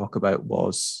to talk about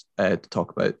was to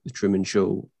talk about The Truman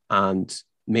Show and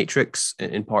Matrix,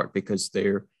 in part because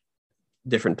they're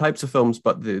different types of films,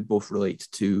 but they both relate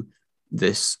to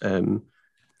this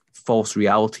false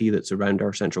reality that's around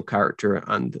our central character,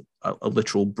 and a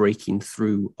literal breaking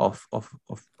through of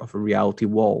a reality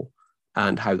wall,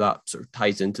 and how that sort of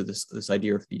ties into this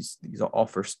idea of these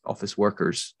office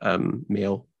workers,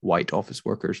 male white office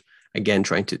workers, again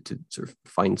trying to sort of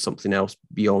find something else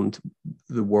beyond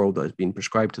the world that has been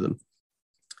prescribed to them.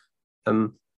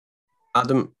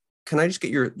 Adam, can I just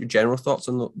get your general thoughts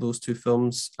on those two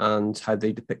films and how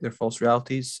they depict their false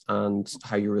realities, and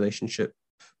how your relationship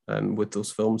with those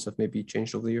films have maybe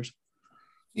changed over the years?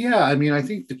 Yeah, I mean, I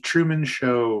think The Truman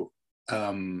Show,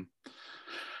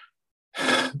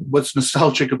 what's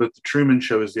nostalgic about The Truman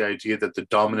Show is the idea that the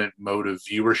dominant mode of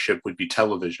viewership would be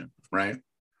television, right?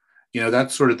 You know,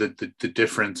 that's sort of the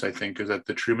difference, I think, is that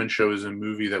The Truman Show is a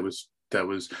movie that was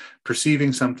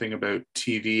perceiving something about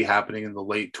TV happening in the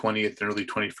late 20th and early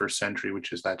 21st century,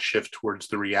 which is that shift towards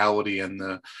the reality and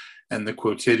the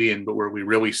quotidian, but where we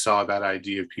really saw that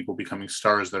idea of people becoming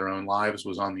stars of their own lives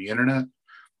was on the internet.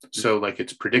 So like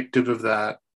it's predictive of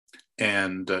that,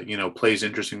 and plays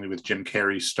interestingly with Jim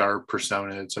Carrey's star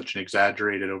persona. It's such an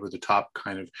exaggerated, over the top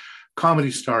kind of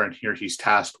comedy star, and here he's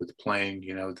tasked with playing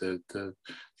the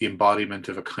embodiment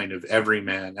of a kind of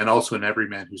everyman, and also an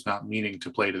everyman who's not meaning to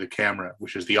play to the camera,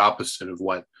 which is the opposite of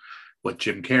what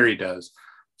Jim Carrey does.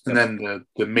 And then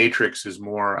the Matrix is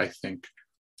more, I think,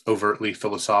 overtly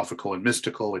philosophical and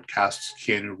mystical. It casts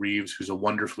Keanu Reeves, who's a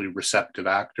wonderfully receptive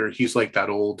actor. He's like that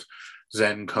old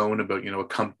Zen koan about,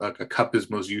 a cup is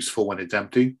most useful when it's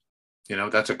empty.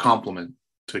 That's a compliment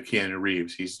to Keanu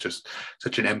Reeves. He's just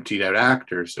such an emptied out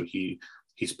actor. So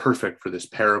he's perfect for this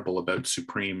parable about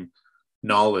supreme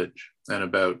knowledge and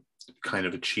about kind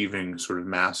of achieving sort of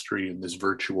mastery in this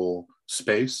virtual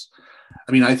space.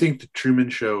 I mean, I think The Truman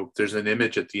Show, there's an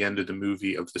image at the end of the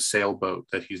movie of the sailboat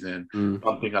that he's in,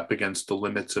 bumping up against the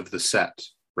limits of the set,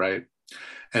 right?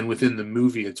 And within the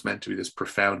movie, it's meant to be this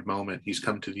profound moment. He's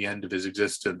come to the end of his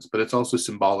existence, but it's also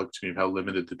symbolic to me of how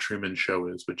limited The Truman Show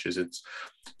is, which is it's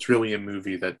really a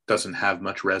movie that doesn't have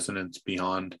much resonance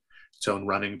beyond its own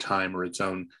running time or its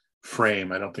own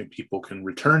frame. I don't think people can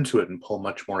return to it and pull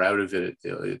much more out of it.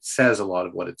 It says a lot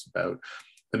of what it's about.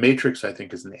 The Matrix, I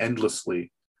think, is an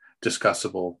endlessly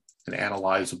discussable and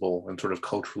analyzable and sort of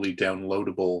culturally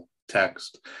downloadable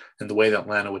text. And the way that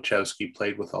Lana Wachowski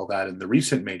played with all that in the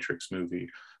recent Matrix movie,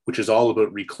 which is all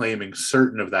about reclaiming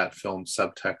certain of that film's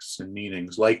subtexts and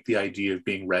meanings, like the idea of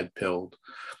being red-pilled,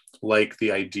 like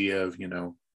the idea of,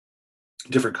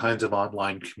 different kinds of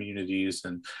online communities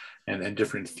and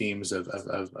different themes of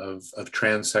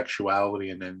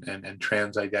transsexuality and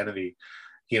trans identity.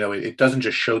 It doesn't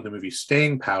just show the movie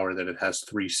staying power that it has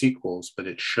 3 sequels, but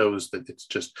it shows that it's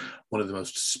just one of the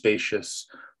most spacious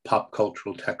pop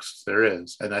cultural texts there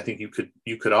is. And I think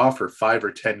you could offer 5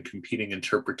 or 10 competing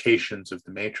interpretations of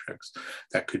The Matrix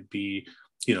that could be,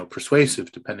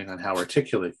 persuasive depending on how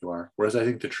articulate you are. Whereas I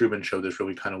think The Truman Show, there's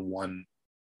really kind of one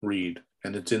read,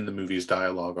 and it's in the movie's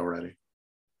dialogue already.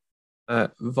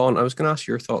 Vaughn, I was going to ask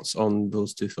your thoughts on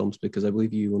those two films because I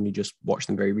believe you only just watched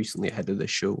them very recently ahead of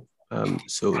this show.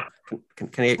 So can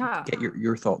I get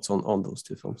your thoughts on those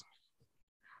two films?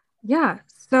 Yeah.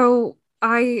 So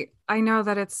I know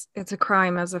that it's a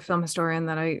crime as a film historian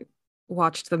that I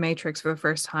watched The Matrix for the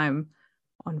first time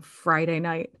on Friday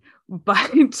night,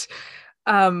 but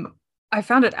I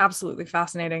found it absolutely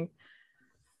fascinating.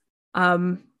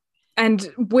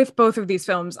 And with both of these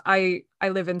films, I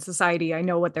live in society. I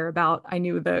know what they're about. I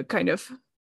knew the kind of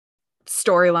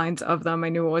storylines of them. I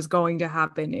knew what was going to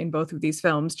happen in both of these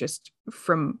films just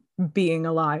from being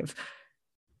alive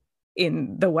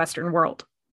in the Western world.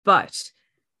 But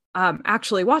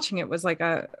actually watching it was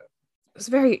a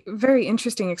very, very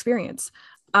interesting experience.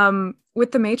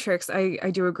 With The Matrix,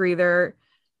 I do agree there are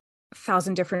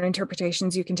 1,000 different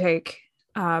interpretations you can take.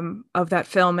 of that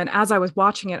film. And as I was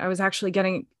watching it, I was actually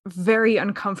getting very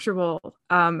uncomfortable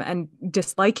and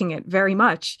disliking it very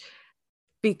much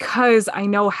because I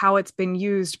know how it's been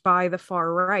used by the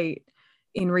far right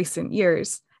in recent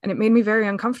years. And it made me very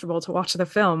uncomfortable to watch the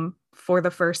film for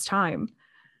the first time.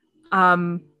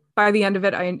 By the end of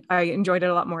it, I enjoyed it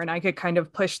a lot more, and I could kind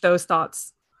of push those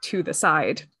thoughts to the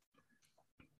side.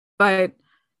 But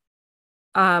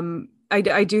I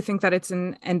do think that it's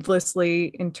an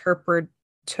endlessly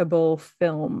interpretable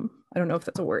film. I don't know if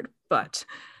that's a word, but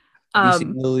have you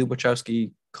seen Lily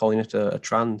Wachowski calling it a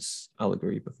trans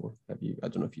allegory before? Have you? I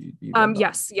don't know if you read that.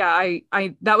 Yes, yeah,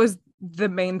 I that was the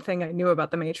main thing I knew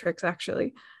about The Matrix,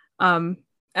 actually. And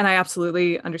I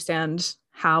absolutely understand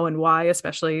how and why,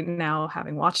 especially now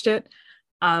having watched it.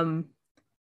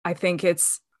 I think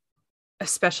it's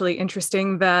especially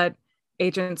interesting that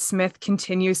Agent Smith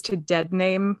continues to dead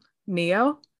name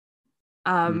Neo,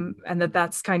 and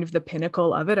that's kind of the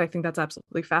pinnacle of it. I think that's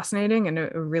absolutely fascinating and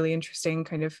a really interesting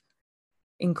kind of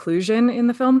inclusion in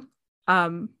the film.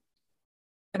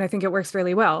 And I think it works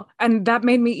really well. And that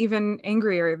made me even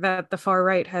angrier that the far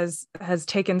right has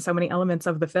taken so many elements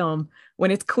of the film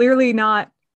when it's clearly not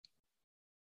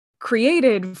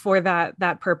created for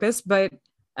that purpose. But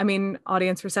I mean,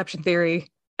 audience reception theory,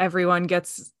 everyone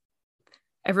gets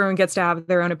to have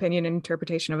their own opinion and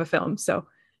interpretation of a film. So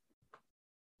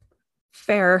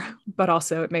fair, but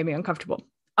also it made me uncomfortable.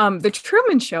 The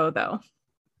Truman Show, though,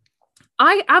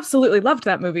 I absolutely loved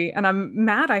that movie, and I'm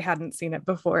mad I hadn't seen it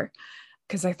before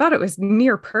because I thought it was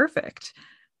near perfect.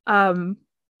 And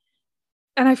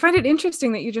I find it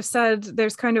interesting that you just said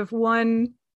there's kind of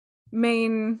one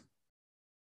main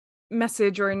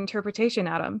message or interpretation,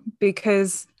 Adam,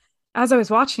 because as I was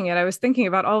watching it, I was thinking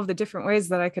about all of the different ways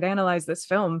that I could analyze this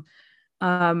film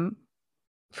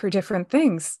for different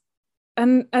things.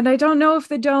 And I don't know if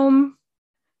the dome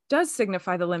does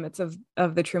signify the limits of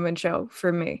the Truman Show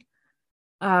for me.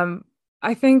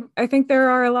 I think there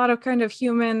are a lot of kind of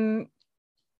human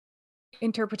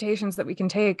interpretations that we can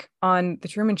take on the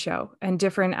Truman Show and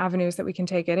different avenues that we can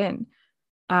take it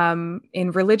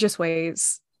in religious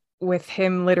ways, with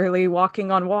him literally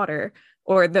walking on water,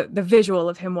 or the visual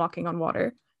of him walking on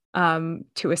water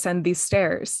to ascend these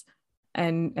stairs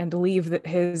and leave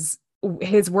his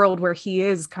world where he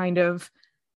is kind of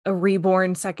a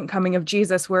reborn second coming of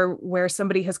Jesus, where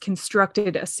somebody has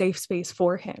constructed a safe space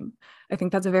for him. I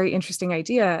think that's a very interesting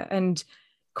idea. And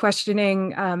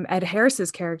questioning Ed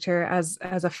Harris's character as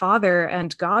a father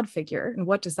and God figure, and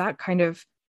what does that kind of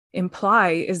imply?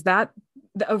 Is that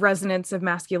a resonance of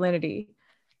masculinity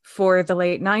for the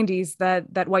late 90s,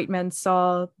 that white men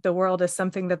saw the world as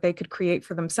something that they could create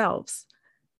for themselves?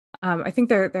 I think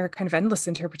there are kind of endless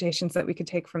interpretations that we could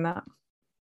take from that.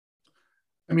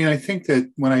 I mean, I think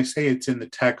that when I say it's in the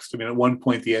text, I mean, at one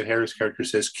point the Ed Harris character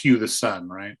says, "Cue the sun,"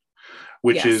 right?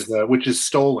 Which is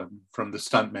stolen from the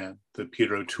stuntman, the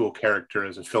Peter O'Toole character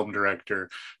as a film director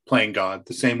playing God,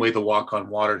 the same way the walk on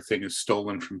water thing is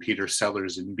stolen from Peter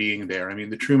Sellers in Being There. I mean,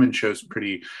 the Truman Show's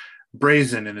pretty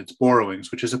brazen in its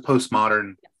borrowings, which is a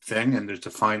postmodern thing. And there's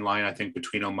a fine line, I think,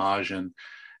 between homage and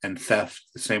theft,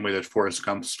 the same way that Forrest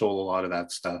Gump stole a lot of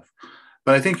that stuff.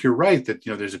 But I think you're right that,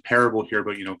 there's a parable here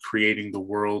about, creating the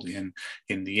world in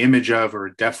the image of, or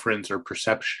deference or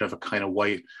perception of, a kind of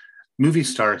white movie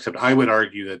star. Except I would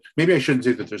argue that maybe I shouldn't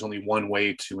say that there's only one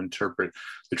way to interpret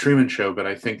the Truman Show, but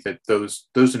I think that those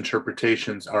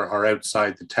interpretations are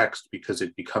outside the text because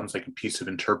it becomes like a piece of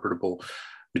interpretable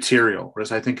material.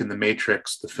 Whereas I think in The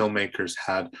Matrix, the filmmakers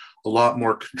had a lot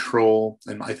more control,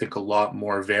 and I think a lot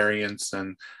more variance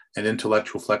and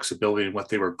intellectual flexibility in what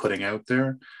they were putting out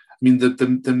there. I mean,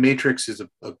 the Matrix is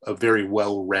a very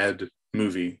well-read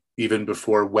movie, even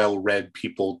before well-read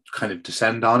people kind of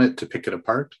descend on it to pick it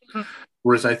apart. Mm-hmm.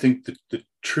 Whereas I think the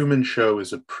Truman Show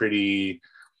is a pretty,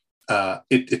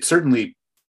 it's certainly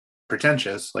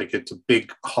pretentious, like it's a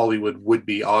big Hollywood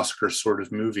would-be Oscar sort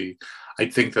of movie. I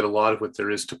think that a lot of what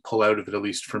there is to pull out of it, at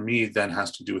least for me, then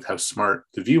has to do with how smart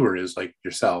the viewer is, like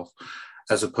yourself,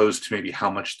 as opposed to maybe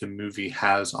how much the movie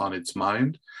has on its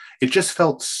mind. It just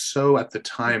felt so, at the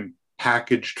time,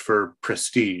 packaged for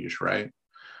prestige, right?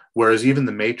 Whereas even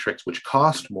The Matrix, which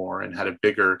cost more and had a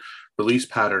bigger release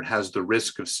pattern, has the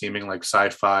risk of seeming like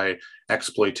sci-fi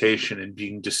exploitation and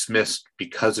being dismissed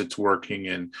because it's working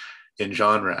in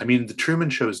genre. I mean, The Truman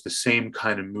Show is the same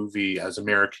kind of movie as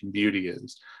American Beauty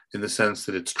is, in the sense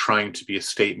that it's trying to be a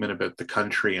statement about the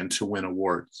country and to win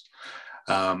awards.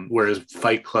 Whereas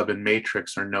Fight Club and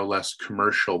Matrix are no less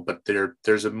commercial, but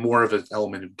there's a more of an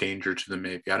element of danger to them,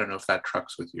 maybe. I don't know if that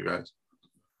trucks with you guys.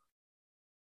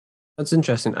 That's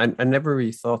interesting. I never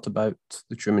really thought about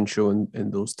the Truman Show in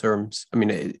those terms. I mean,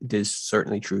 it is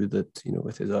certainly true that,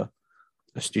 it is a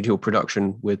studio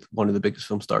production with one of the biggest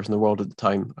film stars in the world at the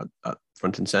time at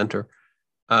front and center.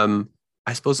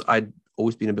 I suppose I'd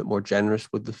always been a bit more generous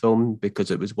with the film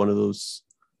because it was one of those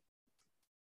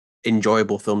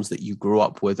enjoyable films that you grew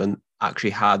up with and actually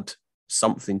had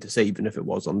something to say, even if it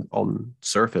was on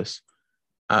surface.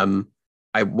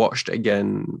 I watched it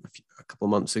again a couple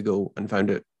of months ago and found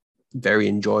it very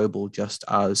enjoyable just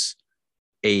as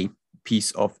a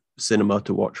piece of cinema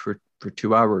to watch for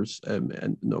 2 hours,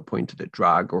 and no point did it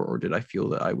drag or did I feel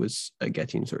that I was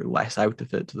getting sort of less out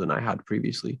of it than I had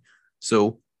previously.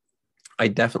 So I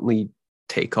definitely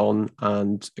take on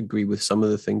and agree with some of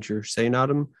the things you're saying,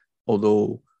 Adam,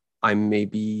 although I'm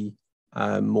maybe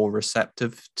more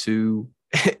receptive to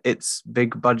its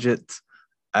big budget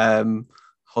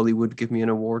Hollywood give me an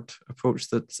award approach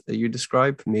that you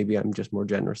describe. Maybe I'm just more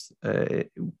generous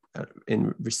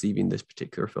in receiving this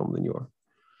particular film than you are.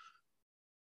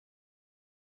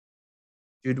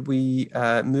 Should we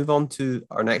move on to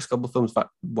our next couple of films? In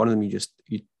fact, one of them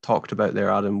you talked about there,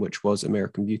 Adam, which was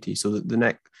American Beauty. So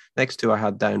the next two I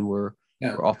had down were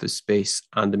Office Space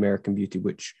and American Beauty,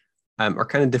 which are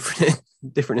kind of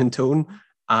different in tone,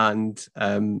 and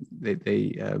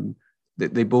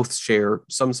they both share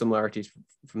some similarities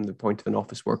from the point of an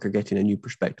office worker getting a new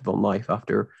perspective on life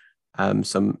after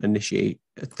some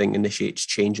initiates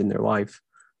change in their life.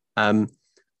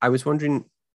 I was wondering,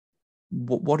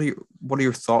 what are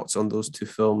your thoughts on those two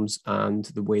films and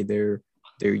the way they're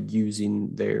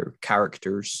using their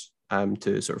characters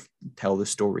to sort of tell the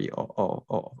story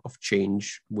of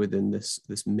change within this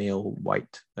male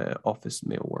white office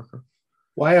male worker?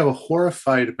 Well, I have a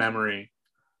horrified memory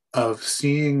of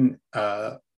seeing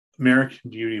American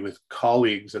Beauty with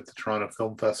colleagues at the Toronto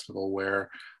Film Festival, where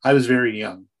I was very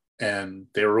young and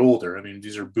they were older. I mean,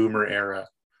 these are boomer era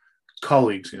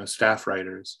colleagues, staff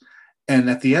writers. And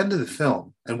at the end of the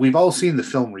film, and we've all seen the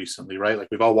film recently, right? Like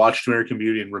we've all watched American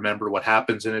Beauty and remember what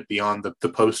happens in it beyond the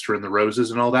poster and the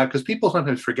roses and all that, because people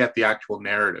sometimes forget the actual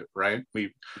narrative, right?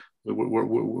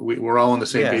 We're all on the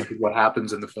same page with what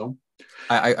happens in the film.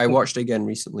 I watched it again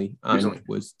recently and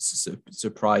was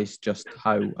surprised just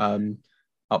how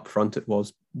upfront it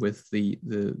was with the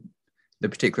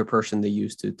particular person they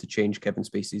used to change Kevin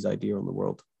Spacey's idea on the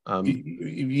world. My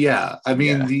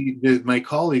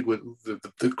colleague with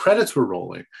the credits were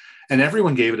rolling and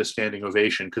everyone gave it a standing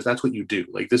ovation because that's what you do.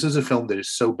 Like, this is a film that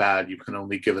is so bad you can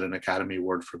only give it an Academy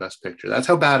Award for Best Picture. That's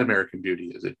how bad American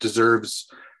Beauty is. It deserves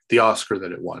the Oscar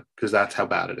that it won because that's how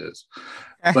bad it is.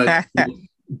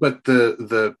 But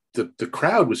the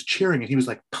crowd was cheering and he was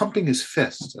like pumping his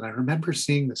fist. And I remember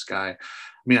seeing this guy.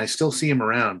 I mean, I still see him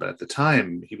around, but at the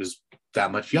time he was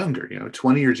that much younger,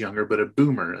 20 years younger, but a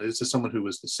boomer. This is someone who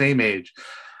was the same age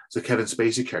as the Kevin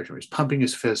Spacey character. He was pumping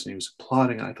his fist and he was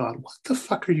applauding. And I thought, what the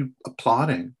fuck are you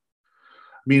applauding?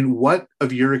 I mean, what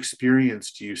of your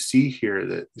experience do you see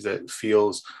here that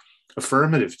feels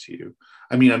affirmative to you?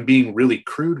 I mean, I'm being really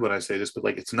crude when I say this, but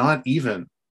like, it's not even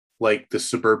like the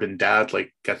suburban dad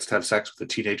like gets to have sex with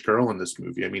a teenage girl in this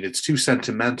movie. I mean, it's too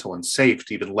sentimental and safe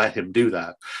to even let him do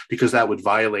that because that would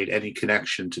violate any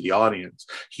connection to the audience.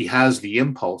 He has the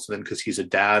impulse, and then because he's a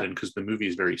dad and because the movie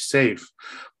is very safe,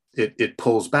 it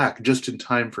pulls back just in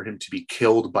time for him to be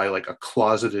killed by like a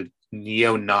closeted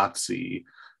neo-Nazi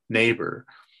neighbor.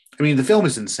 I mean, the film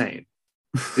is insane.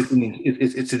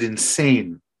 It's an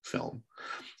insane film.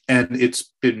 And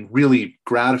it's been really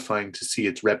gratifying to see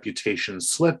its reputation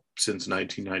slip since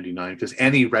 1999, because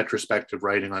any retrospective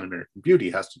writing on American Beauty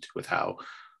has to do with how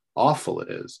awful it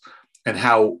is and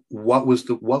what was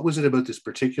it about this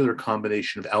particular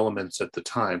combination of elements at the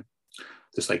time,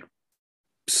 this like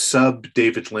sub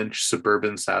David Lynch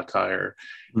suburban satire,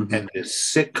 and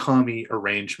this sitcom-y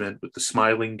arrangement with the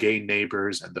smiling gay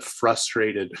neighbors and the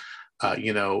frustrated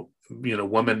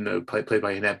woman played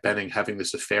by Annette Bening having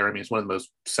this affair. I mean, it's one of the most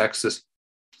sexist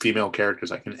female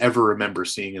characters I can ever remember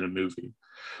seeing in a movie.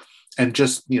 And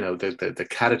just, the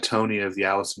catatonia of the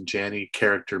Allison Janney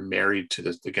character married to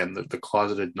this, again, the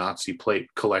closeted Nazi plate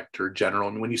collector general.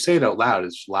 And when you say it out loud,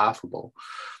 it's laughable.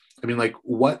 I mean, like,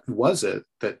 what was it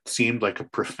that seemed like a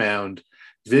profound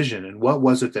vision? And what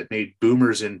was it that made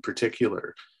boomers in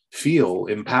particular feel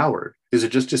empowered? Is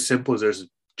it just as simple as there's a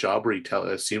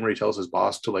scene where he tells his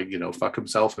boss to fuck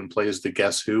himself and plays the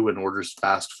Guess Who and orders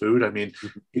fast food? I mean,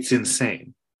 it's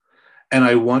insane. And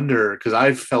I wonder, because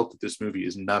I've felt that this movie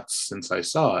is nuts since I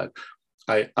saw it,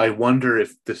 I wonder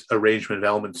if this arrangement of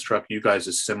elements struck you guys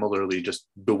as similarly just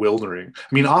bewildering.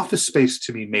 I mean, Office Space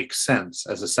to me makes sense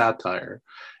as a satire,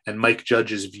 and Mike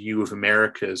Judge's view of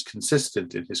America is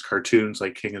consistent in his cartoons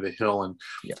like King of the Hill and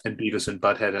Beavis and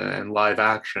Butthead and live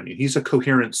action. I mean, he's a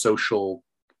coherent social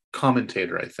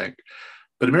commentator, I think.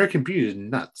 But American Beauty is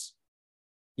nuts.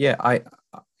 Yeah,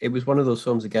 it was one of those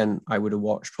films, again, I would have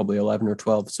watched probably 11 or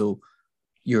 12. So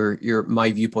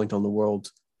my viewpoint on the world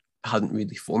hadn't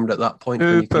really formed at that point.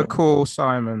 Super cool,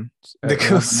 Simon. The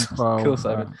cool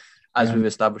Simon. As we've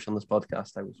established on this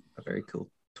podcast, I was a very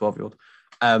cool 12-year-old.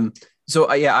 So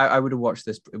I would have watched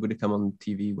this. It would have come on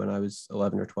TV when I was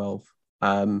 11 or 12.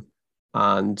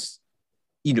 And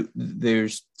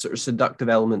there's sort of seductive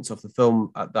elements of the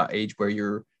film at that age where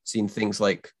you're seeing things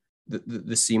like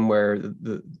the scene where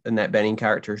the Annette Bening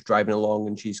character is driving along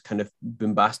and she's kind of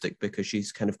bombastic because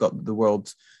she's kind of got the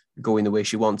world going the way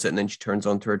she wants it, and then she turns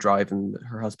onto her drive and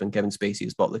her husband Kevin Spacey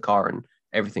has bought the car and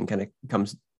everything kind of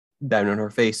comes down on her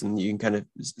face, and you can kind of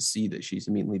see that she's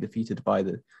immediately defeated by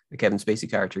the Kevin Spacey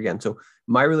character again. So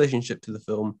my relationship to the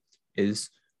film is,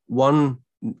 one,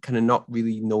 kind of not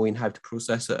really knowing how to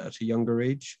process it at a younger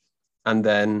age, and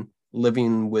then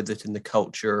living with it in the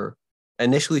culture.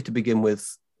 Initially, to begin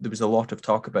with, there was a lot of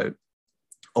talk about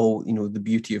the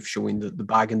beauty of showing the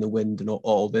bag in the wind and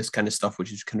all this kind of stuff,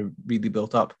 which is kind of really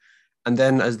built up. And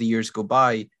then as the years go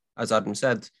by, as Adam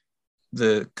said,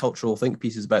 the cultural think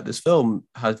pieces about this film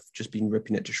have just been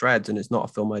ripping it to shreds, and it's not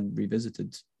a film I'd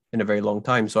revisited in a very long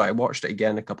time. So I watched it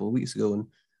again a couple of weeks ago, and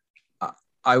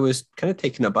I was kind of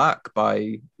taken aback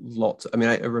by lots. I mean,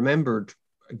 I remembered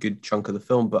a good chunk of the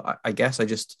film, but I guess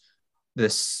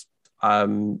this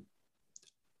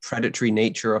predatory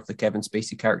nature of the Kevin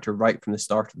Spacey character right from the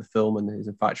start of the film, and his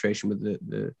infatuation with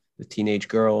the teenage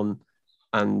girl,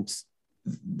 and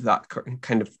that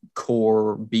kind of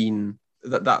core being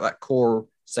that core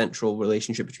central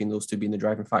relationship between those two being the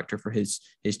driving factor for his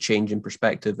change in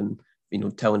perspective, and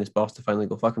telling his boss to finally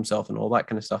go fuck himself and all that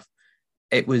kind of stuff.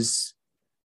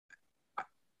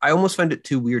 I almost found it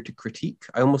too weird to critique.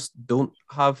 I almost don't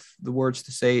have the words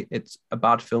to say it's a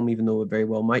bad film, even though it very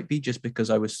well might be, just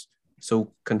because I was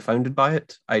so confounded by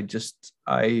it. I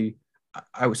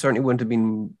certainly wouldn't have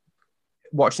been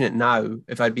watching it now.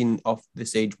 If I'd been of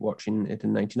this age watching it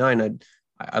in 99,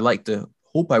 I like to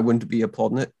hope I wouldn't be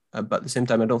applauding it, but at the same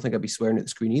time, I don't think I'd be swearing at the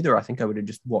screen either. I think I would have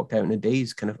just walked out in a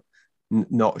daze, kind of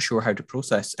not sure how to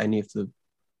process any of the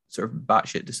sort of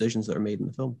batshit decisions that are made in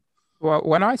the film. Well,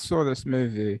 when I saw this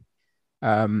movie,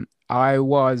 I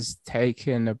was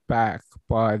taken aback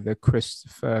by the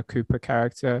Christopher Cooper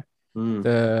character,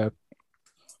 the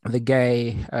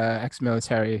gay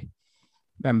ex-military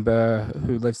member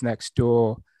who lives next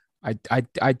door.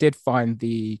 I did find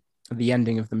the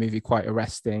ending of the movie quite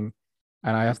arresting,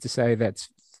 and I have to say that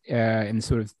in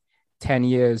sort of 10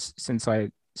 years since I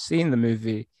seen the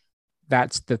movie,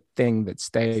 that's the thing that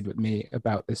stayed with me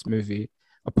about this movie.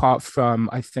 Apart from,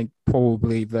 I think,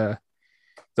 probably the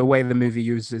way the movie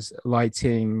uses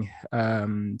lighting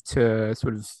to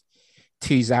sort of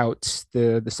tease out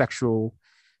the sexual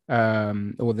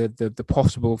or the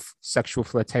possible sexual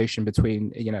flirtation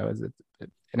between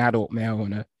an adult male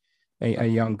and a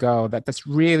young girl. That's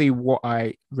really what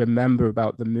I remember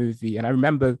about the movie. And I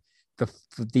remember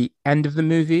the end of the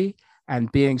movie,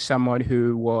 and being someone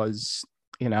who was,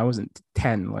 I wasn't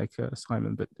 10 like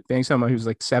Simon, but being someone who was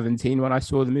like 17 when I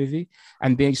saw the movie,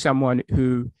 and being someone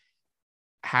who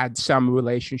had some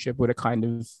relationship with a kind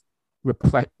of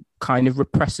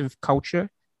repressive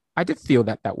culture, I did feel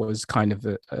that was kind of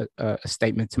a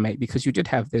statement to make, because you did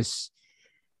have this,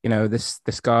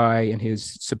 this guy in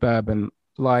his suburban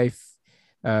life.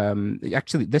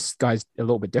 Actually, this guy's a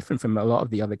little bit different from a lot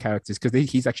of the other characters, because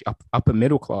he's actually upper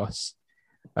middle class.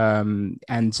 And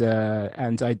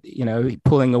I,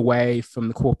 pulling away from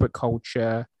the corporate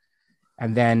culture,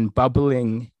 and then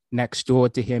bubbling next door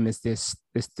to him is this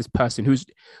person who's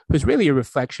really a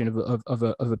reflection of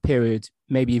a period,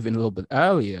 maybe even a little bit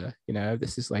earlier.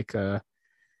 This is like a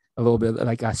little bit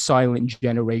like a silent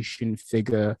generation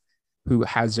figure who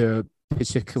has a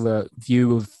particular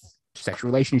view of sexual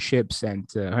relationships and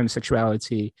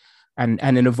homosexuality, and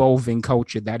an evolving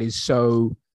culture that is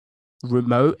so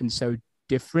remote and so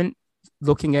different.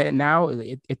 Looking at it now,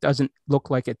 it doesn't look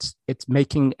like it's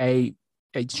making a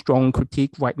strong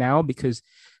critique right now, because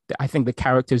I think the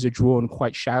characters are drawn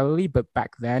quite shallowly, but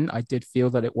back then I did feel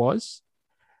that it was.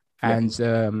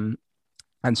 Yeah.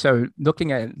 And so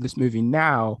looking at this movie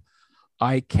now,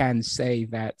 I can say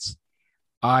that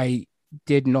I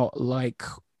did not like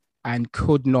and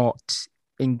could not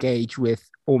engage with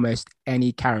almost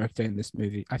any character in this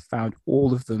movie. I found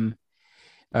all of them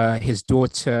his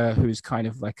daughter, who's kind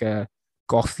of like a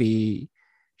gothy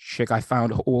chick. I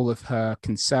found all of her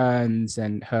concerns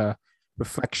and her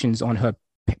reflections on her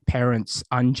parents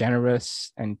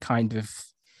ungenerous and kind of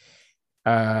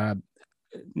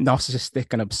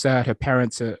narcissistic and absurd. Her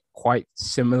parents are quite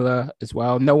similar as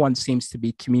well. No one seems to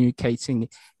be communicating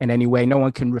in any way. No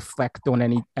one can reflect on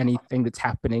anything that's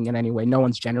happening in any way. No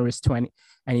one's generous to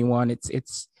anyone.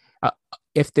 It's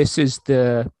if this is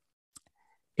the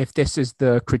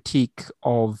critique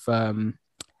of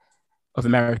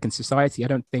American society, I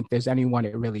don't think there's anyone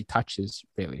it really touches,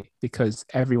 really, because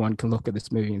everyone can look at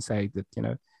this movie and say that, you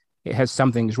know, it has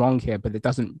something's wrong here, but it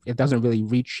doesn't really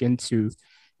reach into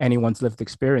anyone's lived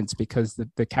experience, because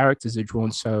the characters are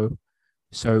drawn so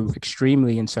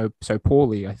extremely and so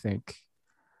poorly, I think,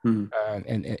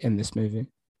 in this movie.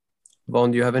 Vaughn,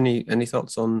 do you have any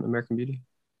thoughts on American Beauty?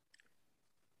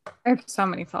 I have so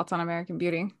many thoughts on American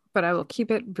Beauty, but I will keep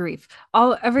it brief.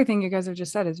 Everything you guys have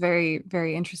just said is very,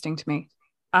 very interesting to me.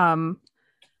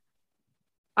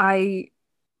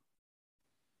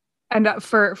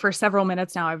 For several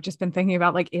minutes now, I've just been thinking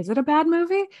about, like, is it a bad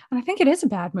movie? And I think it is a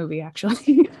bad movie,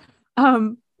 actually.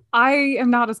 I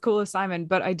am not as cool as Simon,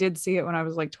 but I did see it when I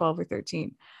was like 12 or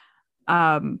 13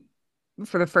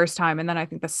 for the first time. And then I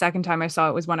think the second time I saw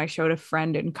it was when I showed a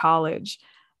friend in college,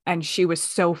 and she was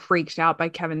so freaked out by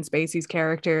Kevin Spacey's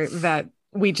character that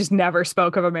we just never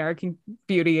spoke of American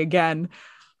Beauty again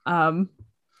in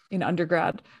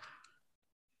undergrad.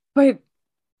 But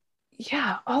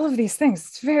yeah, all of these things,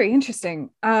 it's very interesting.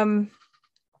 I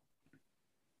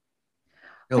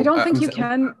don't think you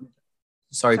can.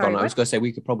 Sorry, Vaughn, I was going to say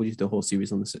we could probably do the whole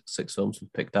series on the six films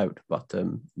we've picked out, but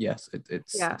yes,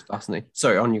 it's fascinating.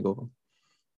 Sorry, on you go, Vaughn.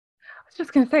 I was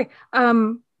just going to say,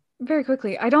 very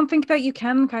quickly, I don't think that you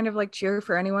can kind of like cheer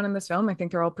for anyone in this film. I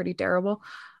think they're all pretty terrible.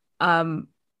 And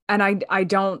I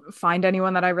don't find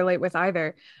anyone that I relate with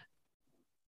either.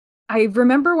 I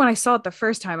remember when I saw it the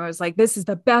first time, I was like, this is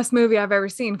the best movie I've ever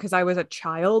seen, because I was a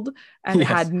child and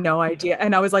had no idea.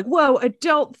 And I was like, whoa,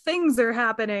 adult things are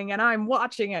happening and I'm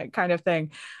watching it, kind of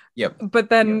thing. Yep. But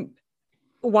then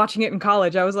watching it in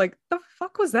college, I was like, the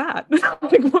fuck was that?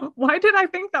 Like, why did I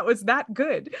think that was that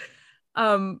good?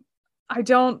 I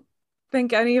don't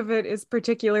think any of it is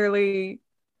particularly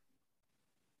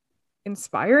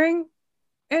inspiring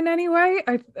in any way,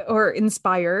 or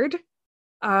inspired.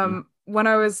 When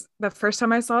I was, the first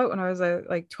time I saw it, when I was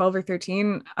like 12 or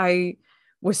 13, I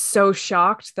was so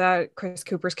shocked that Chris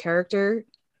Cooper's character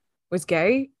was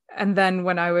gay. And then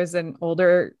when I was an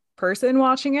older person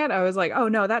watching it, I was like, oh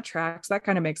no, that tracks. That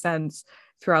kind of makes sense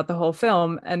throughout the whole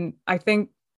film. And I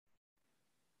think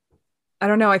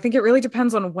it really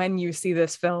depends on when you see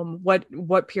this film,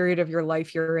 what period of your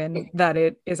life you're in, that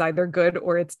it is either good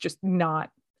or it's just not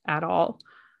at all.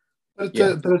 But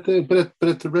at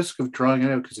the risk of drawing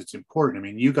it out, because it's important. I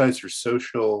mean, you guys are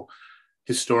social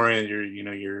historians.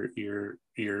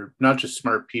 You're not just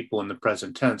smart people in the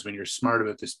present tense. I mean, you're smart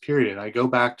about this period. I go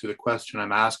back to the question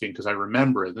I'm asking because I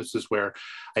remember it. This is where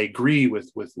I agree with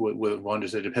one.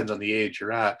 Just it depends on the age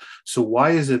you're at. So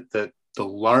why is it that the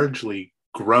largely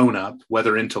grown up,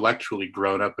 whether intellectually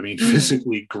grown up, I mean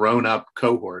physically grown up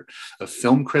cohort of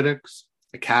film critics,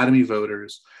 Academy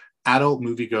voters, adult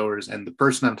moviegoers, and the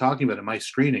person I'm talking about in my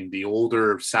screening, the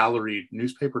older salaried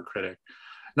newspaper critic,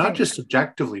 not just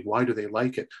subjectively, why do they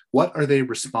like it? What are they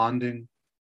responding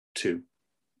to?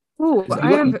 Ooh,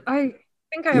 I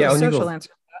think I have a social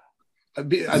answer to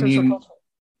that.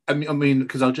 I mean,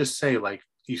 because I'll just say, like,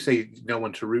 you say no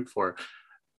one to root for.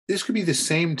 This could be the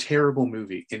same terrible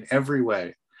movie in every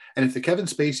way. And if the Kevin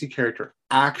Spacey character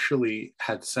actually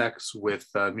had sex with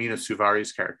Mina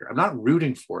Suvari's character, I'm not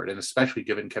rooting for it, and especially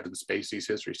given Kevin Spacey's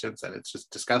history since then, it's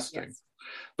just disgusting. Yes.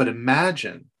 But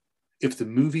imagine if the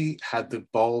movie had the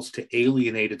balls to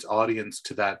alienate its audience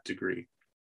to that degree,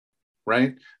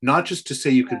 right? Not just to say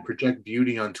you can project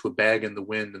beauty onto a bag in the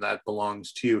wind and that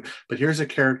belongs to you, but here's a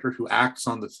character who acts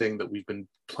on the thing that we've been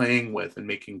playing with and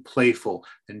making playful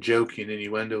and joking and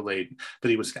innuendo laden, but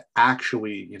he was to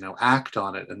actually, act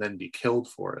on it and then be killed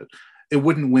for it. It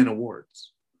wouldn't win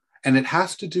awards. And it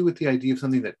has to do with the idea of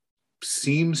something that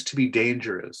seems to be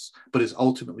dangerous, but is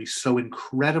ultimately so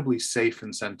incredibly safe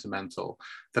and sentimental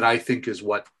that I think is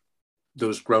what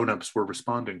those grown-ups were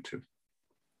responding to.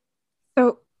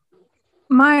 So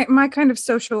my kind of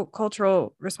social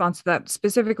cultural response to that,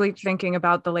 specifically thinking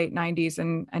about the late 90s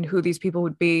and who these people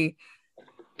would be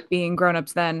being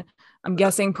grown-ups then, I'm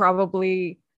guessing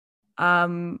probably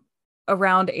around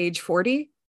age 40.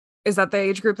 Is that the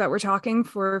age group that we're talking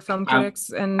for film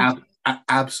critics?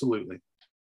 Absolutely.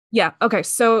 Yeah. Okay.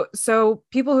 So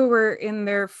people who were in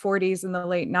their 40s in the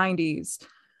late 90s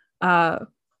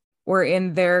were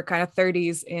in their kind of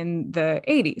 30s in the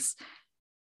 80s.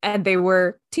 And they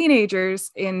were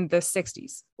teenagers in the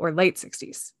 60s or late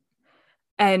 60s.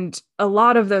 And a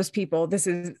lot of those people, this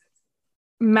is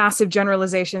massive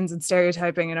generalizations and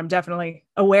stereotyping, and I'm definitely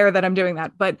aware that I'm doing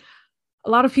that. But a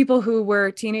lot of people who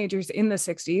were teenagers in the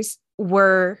 60s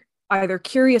were either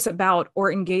curious about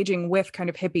or engaging with kind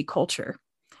of hippie culture.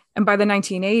 And by the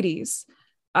 1980s,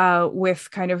 with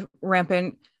kind of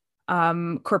rampant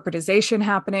corporatization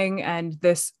happening and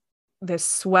this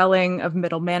swelling of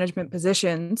middle management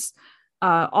positions,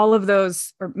 all of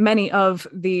those, or many of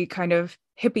the kind of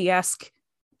hippie-esque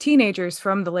teenagers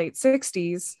from the late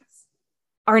 60s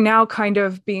are now kind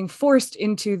of being forced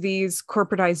into these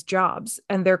corporatized jobs,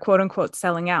 and they're quote unquote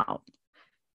selling out.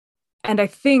 And I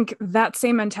think that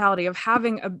same mentality of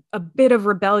having a bit of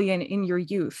rebellion in your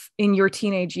youth, in your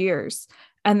teenage years,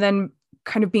 and then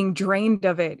kind of being drained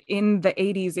of it in the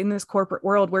 80s in this corporate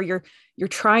world where you're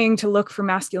trying to look for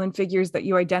masculine figures that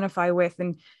you identify with,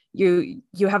 and you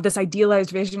have this idealized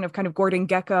vision of kind of Gordon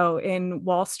Gekko in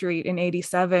Wall Street in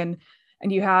 87,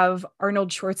 and you have Arnold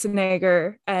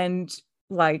Schwarzenegger and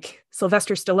like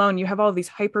Sylvester Stallone. You have all these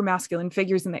hyper masculine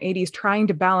figures in the 80s trying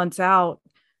to balance out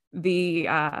the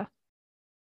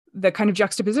kind of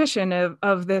juxtaposition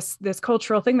of this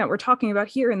cultural thing that we're talking about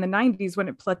here in the 90s. When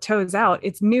it plateaus out,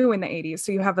 it's new in the 80s.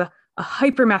 So you have a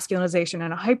hyper masculinization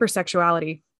and a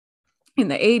hypersexuality in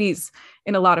the 80s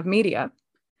in a lot of media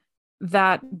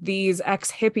that these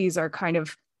ex-hippies are kind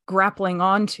of grappling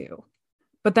onto.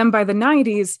 But then by the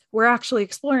 90s, we're actually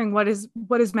exploring what is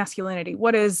masculinity,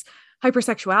 what is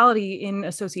hypersexuality in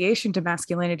association to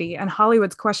masculinity, and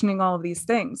Hollywood's questioning all of these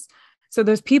things. So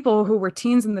those people who were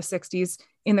teens in the 60s,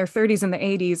 in their 30s and the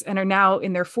 80s, and are now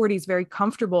in their 40s very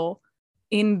comfortable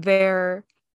in their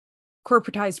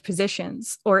corporatized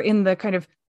positions or in the kind of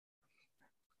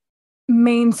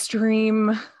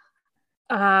mainstream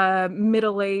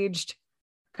middle-aged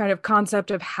kind of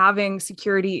concept of having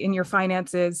security in your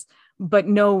finances, but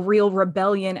no real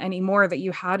rebellion anymore that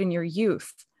you had in your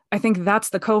youth. I think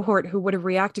that's the cohort who would have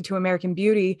reacted to American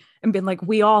Beauty and been like,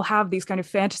 we all have these kind of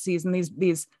fantasies and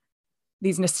these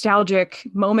nostalgic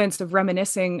moments of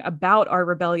reminiscing about our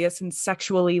rebellious and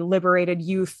sexually liberated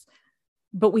youth,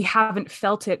 but we haven't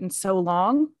felt it in so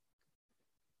long.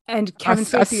 And Kevin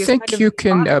Spacey is kind of the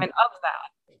embodiment of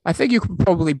that. I think you can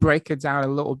probably break it down a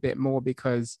little bit more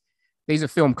because these are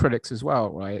film critics as well,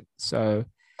 right? So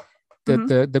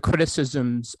the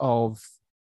criticisms of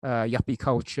yuppie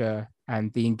culture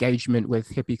and the engagement with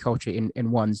hippie culture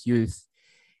in one's youth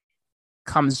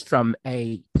comes from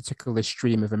a particular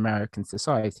stream of American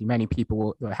society. Many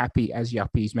people were happy as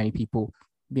yuppies. Many people,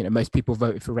 most people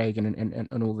voted for Reagan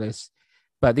and all this.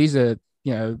 But these are,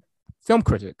 film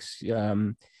critics,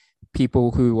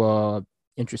 people who are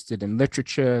interested in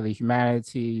literature, the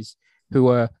humanities,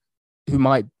 who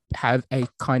might have a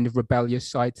kind of rebellious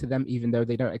side to them, even though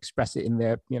they don't express it in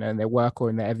their, in their work or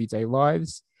in their everyday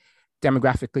lives.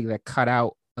 Demographically, they're cut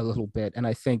out a little bit. And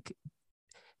I think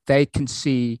they can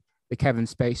see the Kevin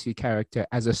Spacey character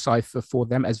as a cipher for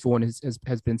them, as Vaughan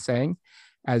has been saying,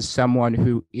 as someone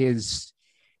who is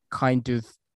kind of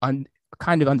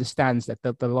understands that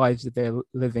the lives that they're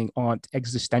living aren't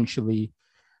existentially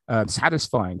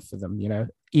satisfying for them,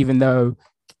 even though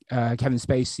Kevin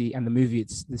Spacey and the movie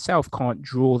itself can't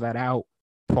draw that out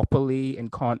properly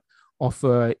and can't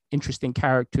offer interesting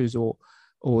characters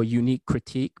or unique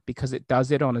critique because it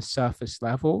does it on a surface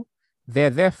level.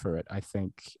 They're there for it, I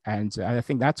think. And I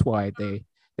think that's why they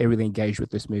really engage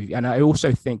with this movie. And I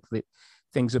also think that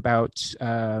things about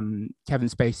Kevin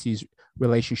Spacey's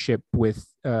relationship with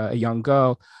a young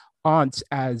girl aren't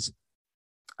as,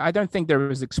 I don't think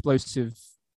they're as explosive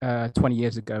 20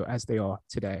 years ago as they are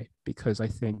today, because I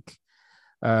think,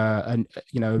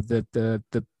 the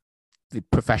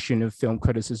profession of film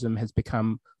criticism has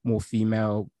become more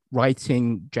female.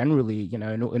 Writing generally,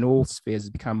 in all spheres has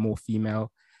become more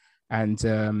female. And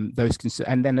and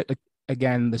then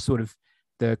again, the sort of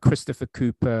the Christopher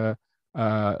Cooper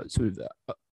sort of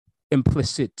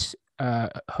implicit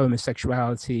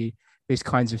homosexuality, these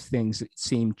kinds of things that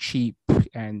seem cheap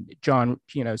and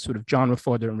sort of genre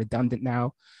fodder and redundant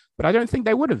now. But I don't think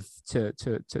they would have to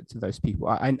those people.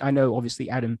 I know obviously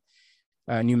Adam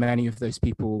knew many of those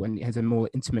people and has a more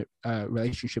intimate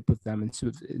relationship with them and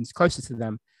sort of is closer to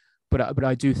them. But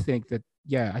I do think that,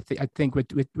 yeah, I think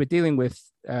we're dealing with,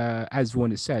 as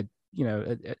Vaughan has said,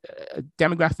 a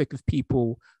demographic of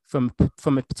people from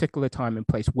a particular time and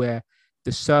place where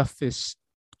the surface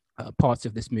parts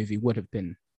of this movie would have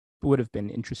been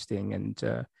interesting,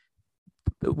 and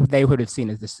they would have seen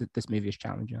as this movie is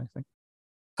challenging, I think.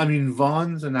 I mean,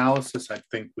 Vaughn's analysis, I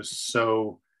think, was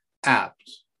so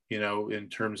apt in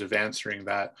terms of answering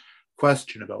that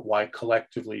question about why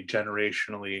collectively,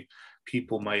 generationally,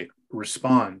 people might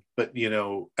respond. But,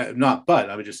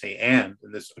 I would just say, and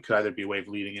this could either be a way of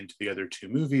leading into the other two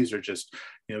movies, or just,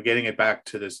 getting it back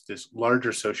to this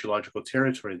larger sociological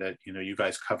territory that, you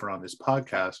guys cover on this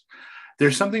podcast.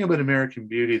 There's something about American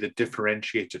Beauty that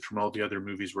differentiates it from all the other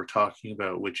movies we're talking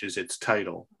about, which is its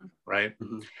title, right?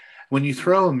 Mm-hmm. When you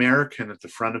throw American at the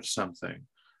front of something,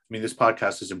 I mean, this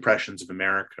podcast is Impressions of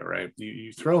America, right?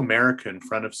 You throw America in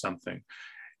front of something,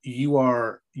 you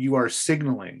are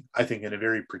signaling, I think, in a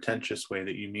very pretentious way,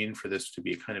 that you mean for this to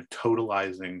be a kind of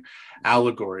totalizing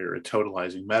allegory or a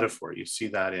totalizing metaphor. You see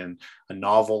that in a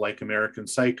novel like American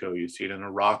Psycho. You see it in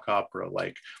a rock opera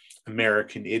like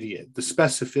American Idiot. The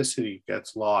specificity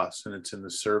gets lost, and it's in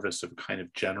the service of a kind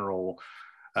of general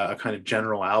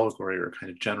allegory or a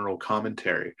kind of general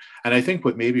commentary. And I think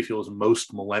what maybe feels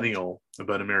most millennial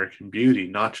about American Beauty,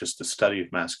 not just the study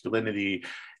of masculinity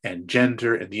and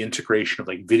gender and the integration of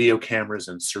like video cameras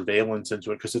and surveillance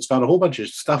into it, because it's got a whole bunch of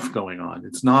stuff going on.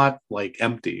 It's not like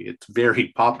empty. It's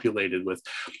very populated with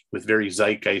very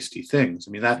zeitgeisty things.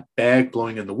 I mean, that bag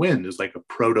blowing in the wind is like a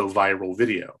proto-viral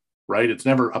video, right? It's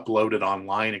never uploaded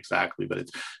online exactly, but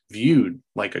it's viewed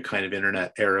like a kind of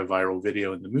internet era viral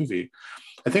video in the movie.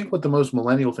 I think what the most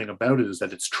millennial thing about it is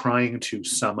that it's trying to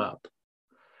sum up.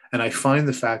 And I find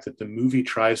the fact that the movie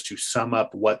tries to sum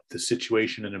up what the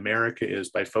situation in America is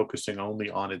by focusing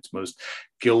only on its most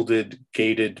gilded,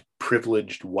 gated,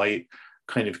 privileged, white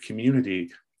kind of community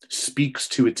speaks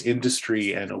to its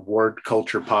industry and award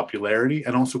culture popularity,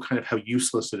 and also kind of how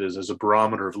useless it is as a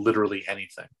barometer of literally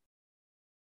anything.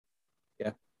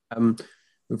 Yeah.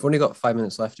 We've only got 5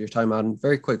 minutes left of your time, Adam.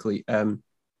 Very quickly,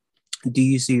 do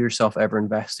you see yourself ever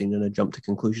investing in a jump to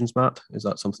conclusions, Matt? Is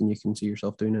that something you can see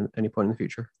yourself doing at any point in the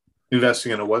future?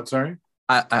 Investing in a what, sorry?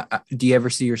 Do you ever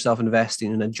see yourself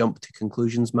investing in a jump to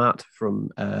conclusions, Matt, from,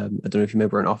 I don't know if you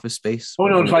remember an Office Space? Oh,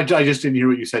 no, I just didn't hear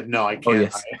what you said. No, I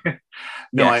can't. Oh,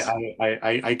 yes.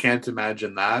 I can't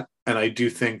imagine that. And I do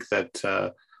think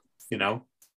that,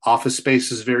 Office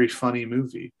Space is a very funny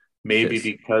movie. Maybe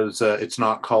because it's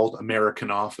not called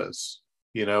American Office.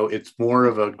 It's more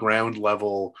of a ground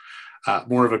level,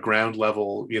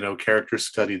 character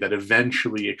study that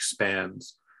eventually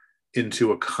expands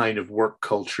into a kind of work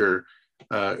culture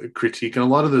critique. And a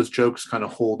lot of those jokes kind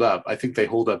of hold up. I think they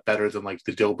hold up better than like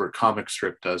the Dilbert comic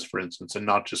strip does, for instance, and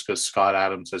not just because Scott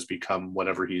Adams has become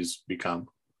whatever he's become.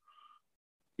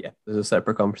 Yeah, there's a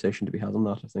separate conversation to be had on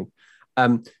that, I think.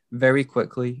 Very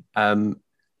quickly,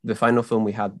 the final film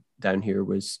we had down here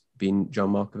was being John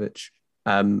Malkovich.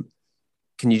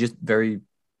 Can you just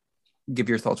give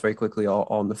your thoughts very quickly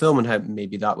on the film and how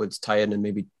maybe that would tie in, and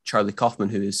maybe Charlie Kaufman,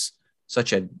 who is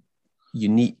such a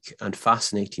unique and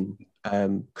fascinating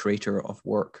creator of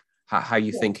work, how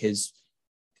you think this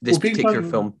particular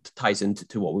film ties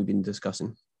into what we've been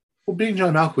discussing? Well, being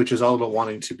John Malkovich is all about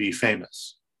wanting to be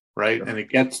famous, right? Sure. And it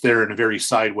gets there in a very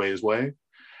sideways way.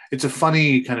 It's a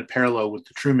funny kind of parallel with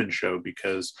The Truman Show,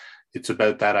 because it's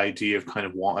about that idea of kind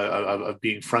of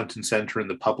being front and center in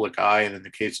the public eye. And in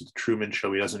the case of The Truman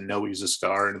Show, he doesn't know he's a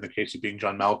star. And in the case of being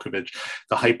John Malkovich,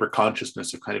 the hyper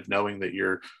consciousness of kind of knowing that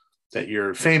you're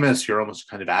famous, you're almost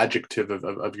kind of adjective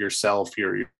of yourself.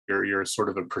 You're sort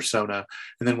of a persona.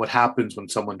 And then what happens when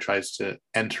someone tries to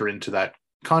enter into that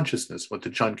consciousness? What the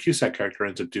John Cusack character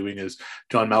ends up doing is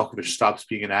John Malkovich stops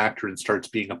being an actor and starts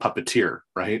being a puppeteer,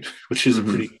 right? Which is a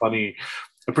pretty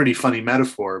funny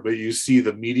metaphor. But you see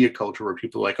the media culture where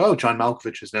people are like, oh, John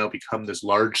Malkovich has now become this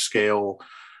large scale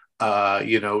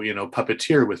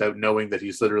puppeteer without knowing that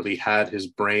he's literally had his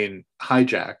brain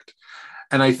hijacked.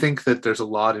 And I think that there's a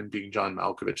lot in being John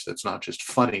Malkovich that's not just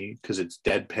funny because it's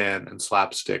deadpan and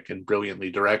slapstick and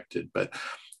brilliantly directed, but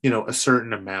a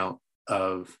certain amount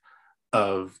of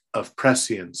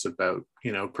prescience about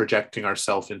projecting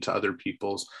ourselves into other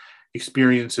people's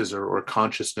experiences or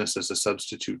consciousness as a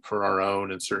substitute for our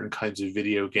own, and certain kinds of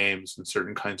video games and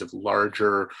certain kinds of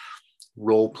larger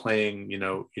role-playing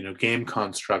game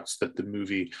constructs that the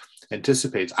movie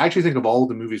anticipates. I actually think of all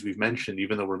the movies we've mentioned,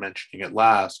 even though we're mentioning it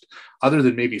last, other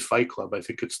than maybe Fight Club, I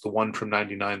think it's the one from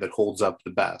 '99 that holds up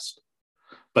the best.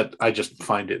 But I just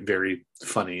find it very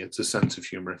funny. It's a sense of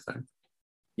humor thing.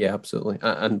 Yeah, absolutely.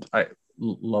 And I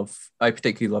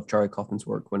particularly love Charlie Kaufman's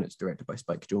work when it's directed by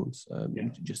Spike Jonze.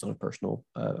 Just on a personal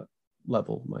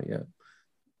level,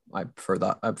 I prefer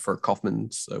that. I prefer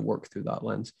Kaufman's work through that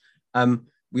lens.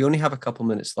 We only have a couple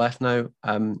minutes left now.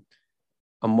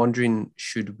 I'm wondering,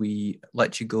 should we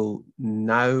let you go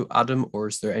now, Adam, or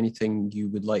is there anything you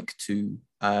would like to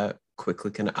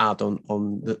quickly kind of add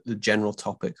on the general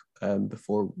topic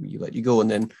before we let you go, and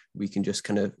then we can just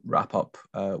kind of wrap up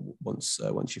once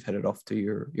you've headed off to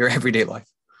your everyday life?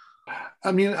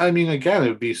 I mean, again, it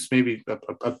would be maybe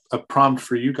a prompt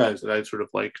for you guys that I'd sort of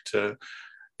like to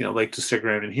stick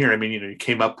around and hear. I mean, you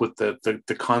came up with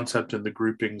the concept and the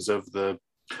groupings of the,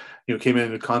 came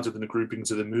in the concept and the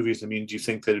groupings of the movies. I mean, do you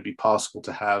think that it'd be possible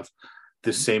to have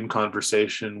this same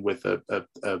conversation with a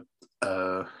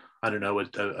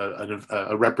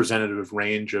representative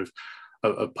range of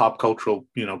pop cultural,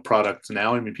 products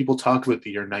now? I mean, people talk about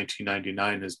the year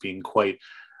 1999 as being quite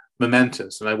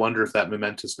momentous, and I wonder if that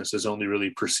momentousness is only really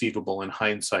perceivable in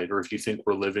hindsight, or if you think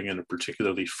we're living in a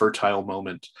particularly fertile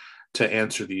moment to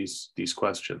answer these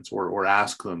questions or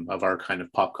ask them of our kind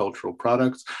of pop cultural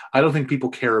products. I don't think people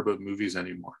care about movies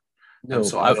anymore. No, and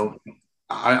so I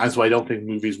don't think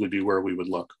movies would be where we would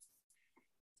look.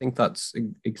 I think that's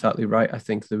exactly right. I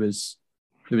think there was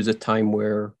a time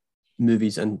where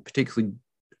movies, and particularly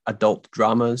adult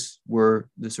dramas, were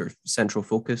the sort of central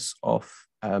focus of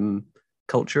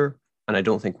culture, and I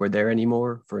don't think we're there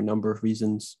anymore for a number of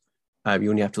reasons. You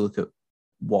only have to look at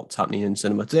what's happening in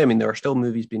cinema today. I mean, there are still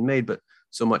movies being made, but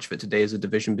so much of it today is a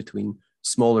division between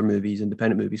smaller movies,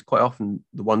 independent movies. Quite often,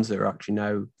 the ones that are actually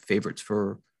now favorites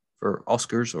for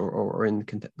Oscars or in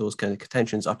those kind of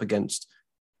contentions up against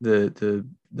the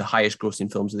highest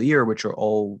grossing films of the year, which are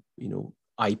all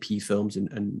IP films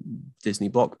and Disney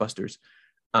blockbusters.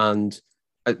 And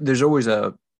there's always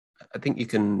I think you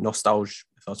can nostalgia,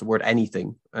 if that's a word,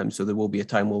 anything. So there will be a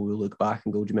time where we'll look back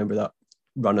and go, do you remember that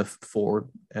run of 4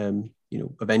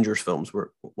 Avengers films where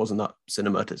it wasn't that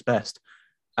cinema at its best?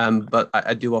 But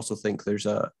I do also think there's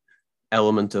a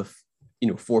element of,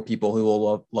 for people who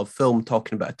all love film,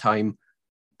 talking about a time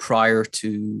prior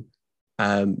to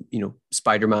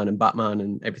Spider-Man and Batman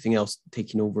and everything else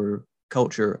taking over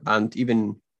culture. And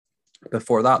even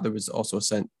before that, there was also a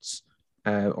sense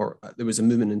or there was a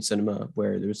movement in cinema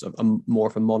where there was a more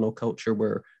of a monoculture,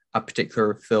 where a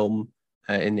particular film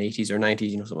in the 80s or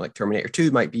 90s, something like Terminator 2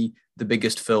 might be the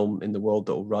biggest film in the world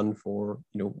that will run for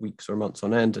weeks or months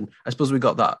on end. And I suppose we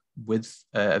got that with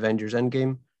Avengers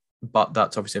Endgame, but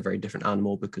that's obviously a very different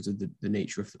animal because of the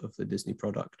nature of the Disney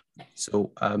product.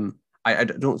 So I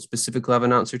don't specifically have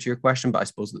an answer to your question, but I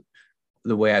suppose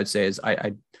the way I'd say is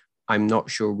I'm not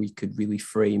sure we could really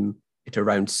frame it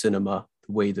around cinema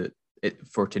the way that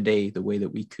for today, the way that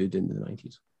we could in the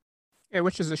 90s. Yeah,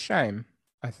 which is a shame,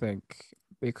 I think,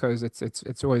 because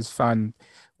it's always fun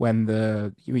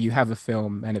when you have a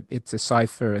film and it's a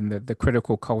cipher, and the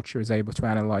critical culture is able to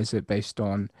analyze it based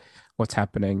on what's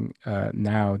happening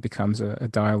now. It becomes a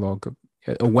dialogue,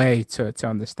 a way to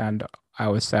understand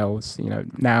ourselves.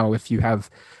 Now if you have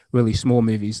really small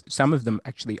movies, some of them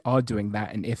actually are doing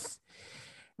that,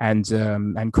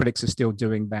 and critics are still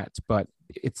doing that, but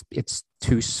it's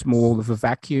too small of a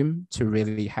vacuum to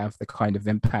really have the kind of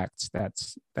impact that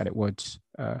it would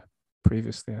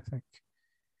previously, I think.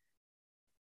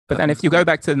 But then if you go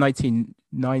back to the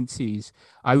 1990s,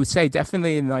 I would say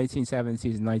definitely in the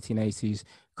 1970s and 1980s,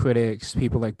 critics,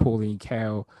 people like Pauline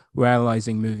Kael, were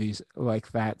analyzing movies like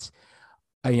that.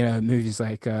 Movies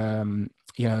like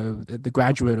The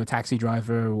Graduate or Taxi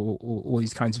Driver, or all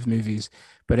these kinds of movies.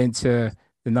 But into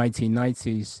the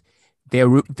 1990s, there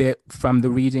from the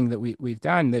reading that we've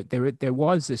done, that there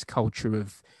was this culture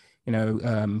of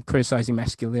criticizing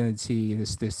masculinity,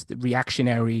 this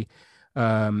reactionary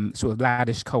sort of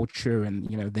laddish culture, and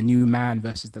the new man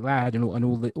versus the lad, and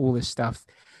all this stuff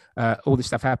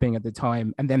happening at the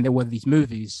time. And then there were these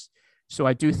movies. So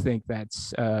I do think that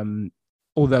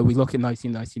although we look at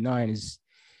 1999 as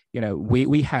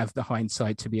we have the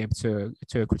hindsight to be able to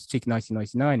critique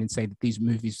 1999 and say that these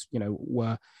movies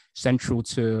were central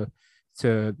to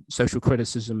social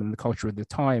criticism and the culture of the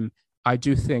time. I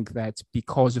do think that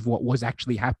because of what was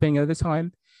actually happening at the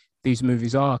time, these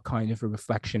movies are kind of a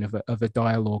reflection of a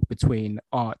dialogue between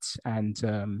art and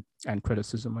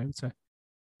criticism, I would say.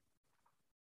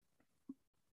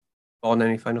 On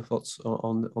any final thoughts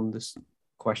on this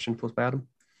question posed by Adam?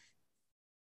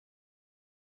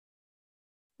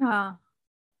 The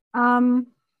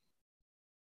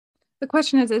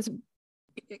question is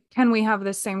can we have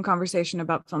this same conversation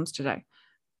about films today,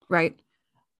 right?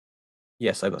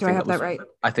 Yes, Do I have that right?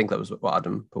 I think that was what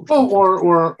Adam posed.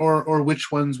 Or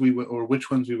which ones we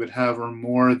would have, or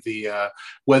more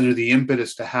whether the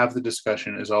impetus to have the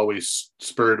discussion is always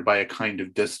spurred by a kind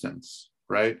of distance,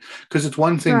 right? Because it's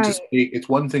one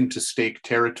thing to stake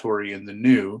territory in the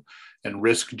new and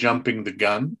risk jumping the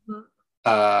gun.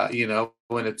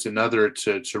 And it's another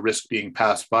to risk being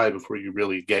passed by before you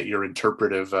really get your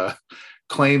interpretive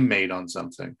claim made on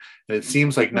something. And it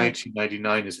seems like Right.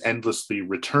 1999 is endlessly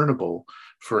returnable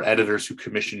for editors who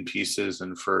commission pieces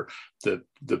and for the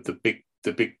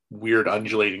big weird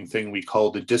undulating thing we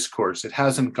call the discourse. It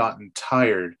hasn't gotten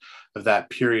tired of that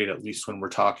period, at least when we're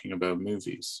talking about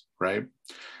movies, right?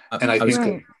 And I think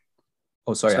Right.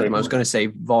 Oh, sorry, Sorry, Adam. I was go going to say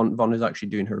Vaughn is actually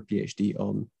doing her PhD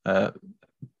on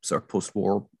sort of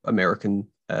post-war American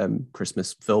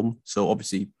Christmas film. So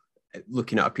obviously,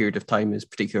 looking at a period of time is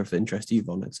particular of interest to you,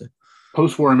 Vaughn, I'd say.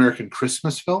 post-war American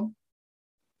Christmas film.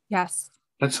 Yes.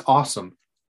 That's awesome.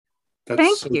 That's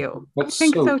Thank so, you. I That's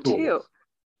think so cool. too.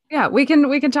 Yeah, we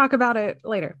can talk about it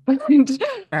later.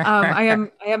 I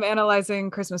am analyzing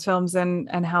Christmas films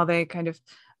and how they kind of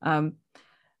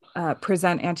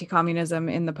present anti-communism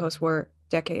in the post-war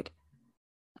decade.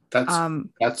 That's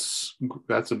Um, that's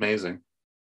amazing.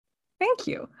 Thank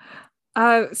you.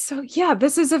 So yeah,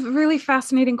 this is a really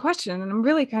fascinating question, and I'm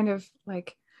really kind of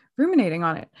like ruminating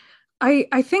on it.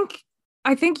 I think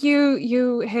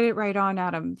you hit it right on,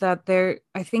 Adam, that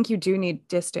I think you do need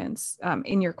distance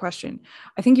in your question.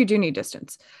 I think you do need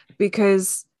distance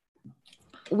because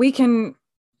we can,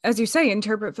 as you say,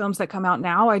 interpret films that come out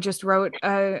now. I just wrote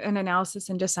an analysis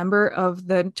in December of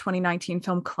the 2019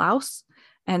 film Klaus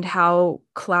and how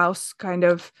Klaus kind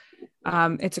of,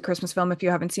 it's a Christmas film. If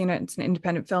you haven't seen it, it's an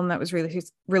independent film that was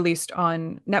released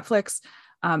on Netflix.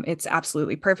 It's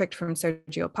absolutely perfect, from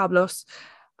Sergio Pablos.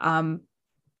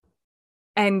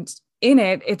 And in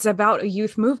it, it's about a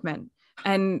youth movement.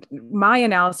 And my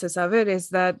analysis of it is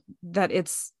that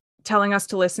it's telling us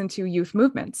to listen to youth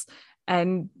movements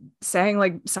and saying,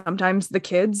 like, sometimes the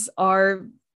kids are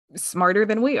smarter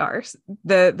than we are.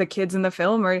 The kids in the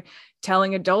film are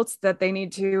telling adults that they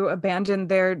need to abandon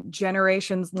their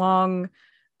generations long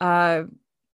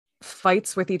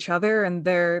fights with each other and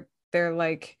their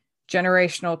like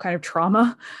generational kind of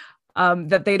trauma,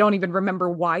 that they don't even remember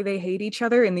why they hate each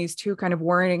other in these two kind of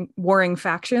warring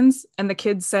factions. And the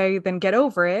kids say, then get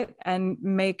over it and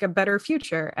make a better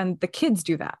future. And the kids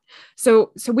do that.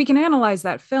 So we can analyze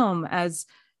that film as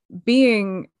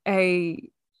being a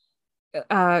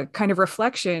kind of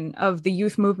reflection of the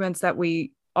youth movements that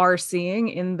we are seeing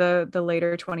in the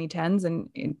later 2010s and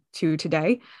into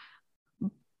today.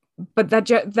 But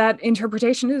that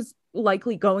interpretation is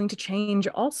likely going to change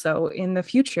also in the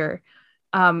future.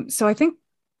 So I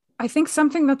think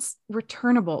something that's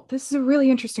returnable. This is a really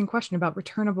interesting question about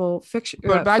returnable fiction.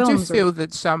 But I do feel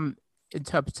that some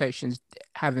interpretations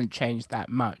haven't changed that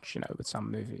much, with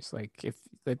some movies. Like if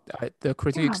the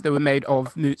critiques that were made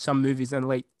of some movies in the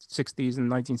late 60s and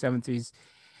 1970s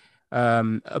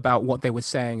about what they were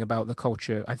saying about the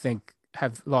culture, I think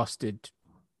have lasted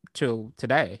till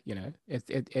today.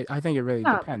 I think it really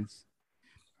depends.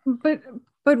 But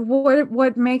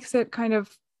what makes it kind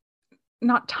of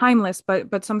not timeless,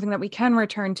 but something that we can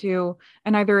return to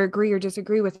and either agree or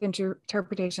disagree with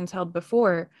interpretations held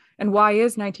before? And why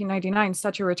is 1999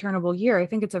 such a returnable year? I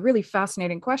think it's a really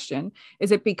fascinating question.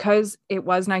 Is it because it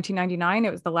was 1999?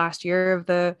 It was the last year of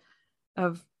the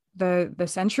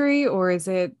century, or is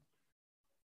it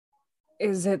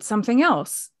something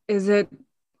else? Is it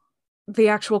the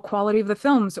actual quality of the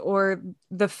films, or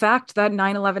the fact that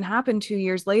 9/11 happened 2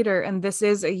 years later, and this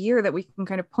is a year that we can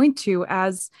kind of point to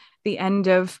as the end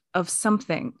of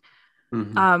something?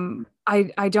 Mm-hmm.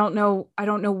 I don't know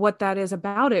what that is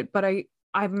about it, but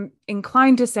I'm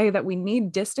inclined to say that we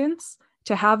need distance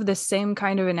to have the same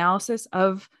kind of analysis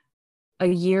of a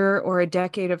year or a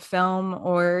decade of film,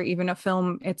 or even a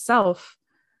film itself.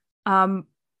 But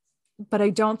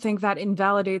I don't think that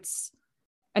invalidates,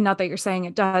 and not that you're saying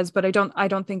it does, but I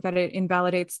don't think that it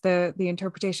invalidates the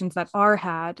interpretations that are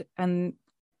had. And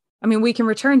I mean, we can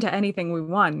return to anything we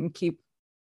want and keep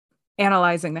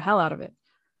analyzing the hell out of it.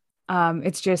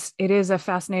 It is a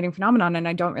fascinating phenomenon, and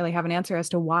I don't really have an answer as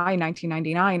to why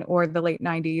 1999 or the late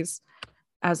 90s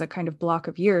as a kind of block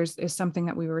of years is something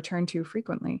that we return to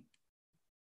frequently.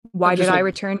 Why did I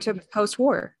return to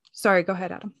post-war? Sorry, go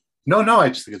ahead, Adam. No, I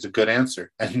just think it's a good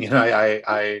answer. And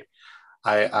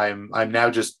I'm now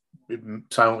just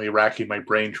silently racking my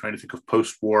brain trying to think of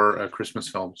post-war Christmas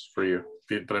films for you,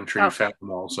 but I'm sure you found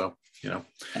them all. So yeah.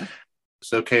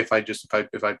 It's okay if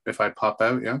I pop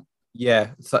out. Yeah.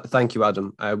 Yeah. Thank you,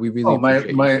 Adam. We really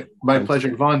my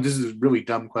pleasure. Vaughn, this is a really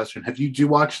dumb question. Do you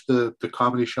watch the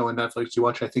comedy show on Netflix? Do you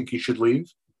watch I Think You Should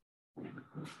Leave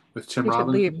with Tim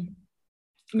Robbins?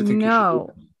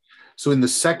 No. So in the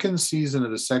second season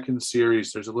of the second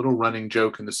series, there's a little running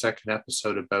joke in the second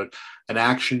episode about an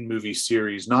action movie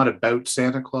series, not about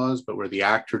Santa Claus, but where the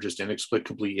actor just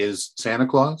inexplicably is Santa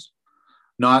Claus.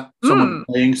 Not someone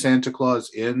playing Santa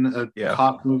Claus in a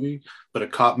cop movie, but a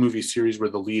cop movie series where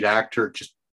the lead actor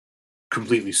just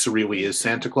completely surreally is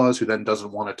Santa Claus, who then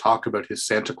doesn't want to talk about his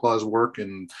Santa Claus work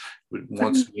and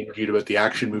wants to be interviewed about the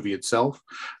action movie itself.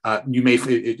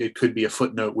 It could be a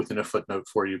footnote within a footnote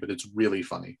for you, but it's really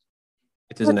funny.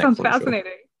 It is an sounds excellent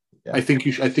fascinating. Yeah. I think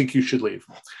you should leave.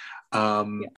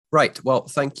 Right. Well,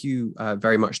 thank you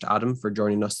very much to Adam for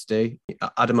joining us today.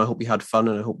 Adam, I hope you had fun,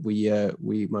 and I hope we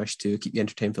managed to keep you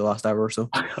entertained for the last hour or so.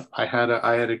 I had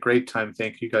a great time.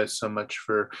 Thank you guys so much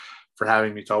for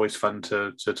having me. It's always fun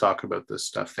to talk about this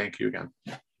stuff. Thank you again.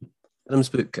 Adam's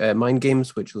book, Mind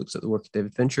Games, which looks at the work of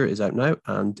David Fincher, is out now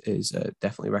and is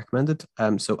definitely recommended.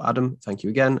 So, Adam, thank you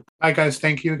again. Hi, guys.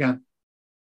 Thank you again.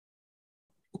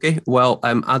 Okay, well,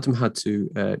 Adam had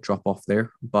to drop off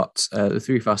there, but the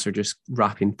three of us are just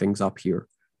wrapping things up here.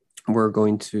 We're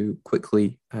going to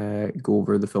quickly go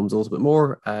over the films a little bit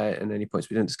more and any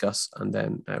points we didn't discuss, and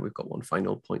then we've got one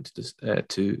final point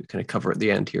to kind of cover at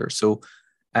the end here. So,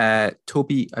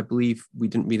 Toby, I believe we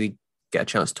didn't really get a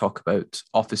chance to talk about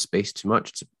Office Space too much.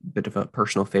 It's a bit of a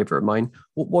personal favorite of mine.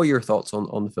 What are your thoughts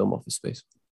on the film Office Space?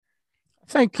 I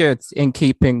think it's in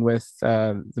keeping with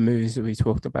the movies that we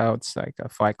talked about, like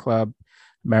Fight Club,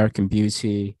 American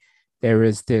Beauty. There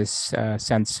is this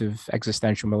sense of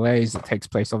existential malaise that takes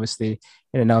place, obviously,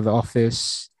 in another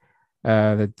office.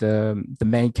 That the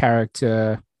main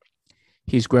character,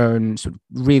 he's grown sort of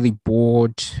really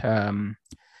bored.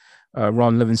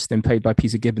 Ron Livingston, played by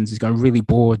Peter Gibbons, is going really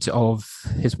bored of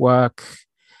his work,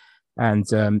 and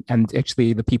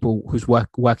actually the people who's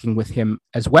working with him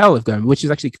as well have gone, which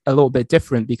is actually a little bit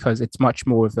different because it's much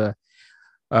more of a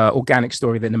organic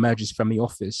story that emerges from the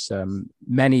office.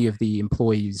 Many of the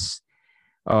employees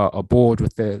are bored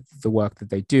with the work that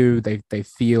they do. They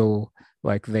feel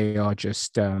like they are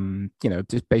just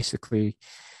just basically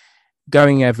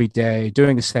going every day,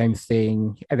 doing the same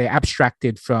thing. They're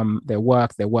abstracted from their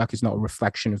work. Their work is not a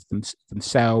reflection of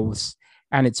themselves,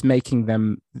 and it's making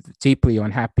them deeply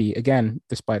unhappy, again,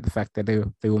 despite the fact that they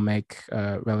will make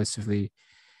relatively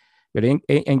good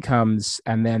incomes.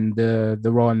 And then the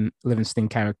Ron Livingston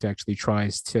character actually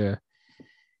tries to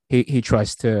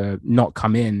not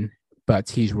come in,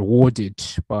 but he's rewarded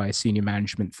by senior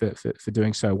management for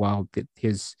doing so, while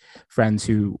his friends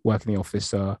who work in the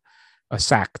office are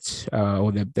sacked,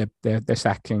 or their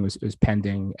sacking was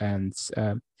pending. And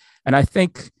I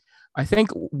think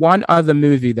one other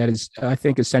movie that is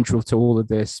central to all of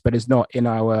this, but is not in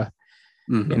our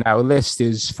list,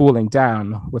 is Falling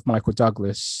Down with Michael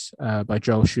Douglas by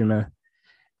Joel Schumer,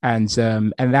 and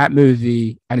that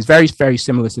movie, and it's very, very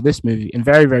similar to this movie, and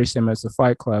very, very similar to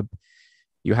Fight Club.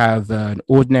 You have an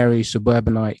ordinary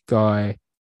suburbanite guy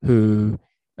who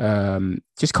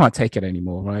just can't take it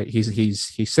anymore, right?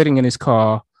 He's sitting in his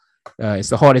car. It's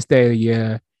the hottest day of the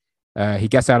year. He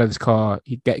gets out of his car.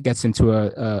 He gets into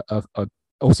a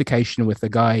altercation with a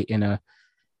guy in a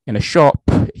shop.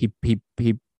 He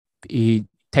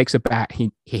takes a bat.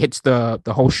 He hits the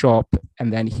whole shop,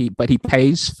 and then he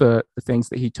pays for the things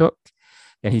that he took.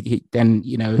 And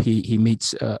he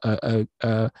meets a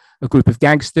group of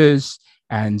gangsters,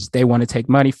 and they want to take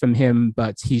money from him.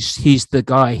 But he's the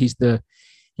guy. He's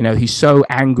so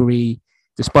angry,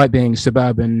 despite being a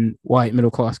suburban white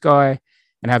middle class guy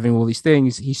and having all these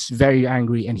things. He's very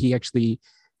angry, and he actually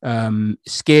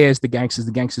scares the gangsters.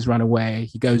 The gangsters run away.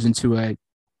 He goes into a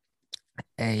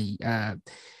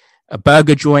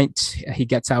burger joint. He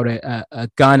gets out a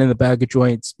gun in the burger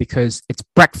joint because it's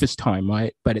breakfast time,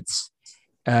 right? But it's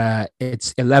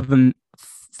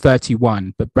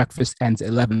 11:31, but breakfast ends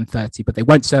at 11:30. But they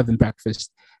won't serve him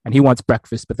breakfast, and he wants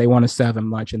breakfast, but they want to serve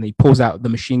him lunch. And he pulls out the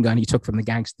machine gun he took from the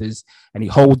gangsters, and he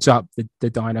holds up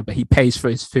the diner, but he pays for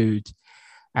his food,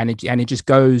 and it just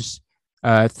goes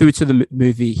through to the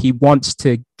movie. He wants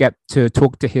to get to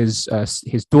talk to his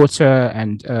daughter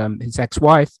and his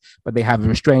ex-wife, but they have a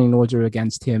restraining order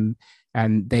against him,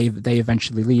 and they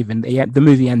eventually leave. And the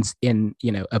movie ends in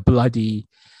a bloody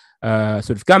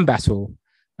sort of gun battle.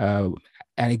 And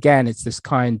again, it's this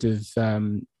kind of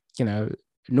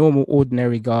normal,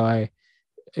 ordinary guy,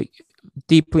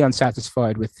 deeply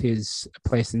unsatisfied with his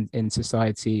place in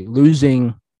society,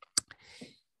 losing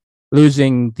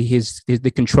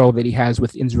the control that he has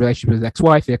within his relationship with his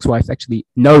ex-wife. The ex-wife actually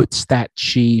notes that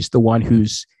she's the one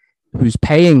who's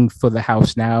paying for the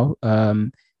house now.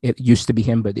 It used to be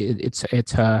him, but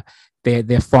it's her.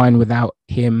 They're fine without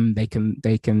him. They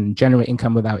can generate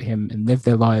income without him and live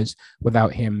their lives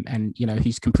without him. And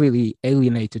he's completely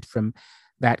alienated from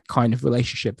that kind of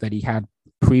relationship that he had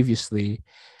previously.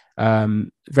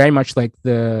 Very much like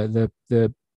the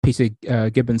Peter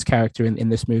Gibbons character in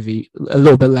this movie, a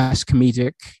little bit less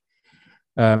comedic.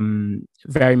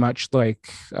 Very much like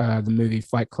the movie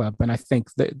Fight Club. And I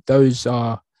think that those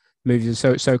are movies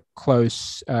are so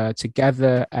close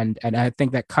together, and I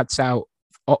think that cuts out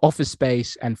Office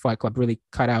Space and Fight Club really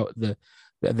cut out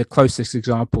the closest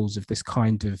examples of this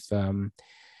kind of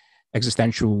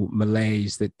existential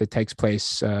malaise that takes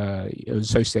place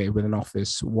associated with an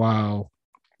office, while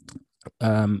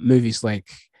movies like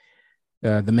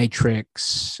The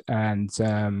Matrix and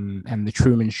The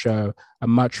Truman Show are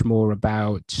much more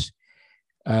about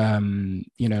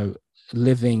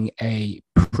living a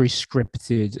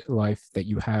prescripted life that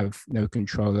you have no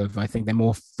control of. I think they're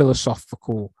more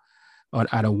philosophical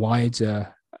at a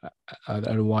wider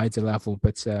level,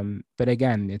 but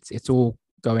again, it's all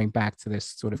going back to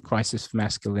this sort of crisis of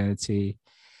masculinity,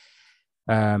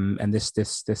 and this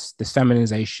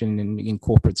feminization in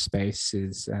corporate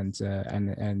spaces, and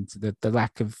the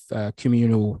lack of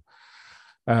communal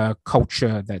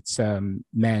culture that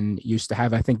men used to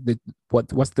have. I think that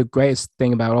what's the greatest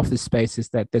thing about Office Space is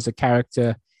that there's a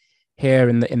character here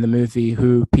in the movie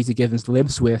who Peter Gibbons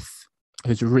lives with,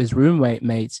 who's his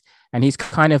roommate, and he's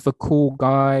kind of a cool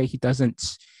guy.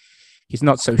 He's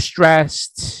not so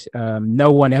stressed.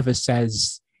 No one ever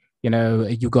says,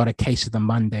 you got a case of the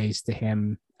Mondays to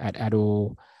him at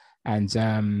all. And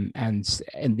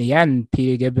in the end,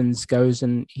 Peter Gibbons goes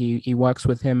and he works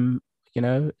with him,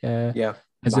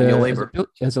 as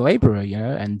a laborer,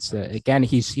 and again,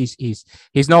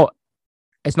 he's not,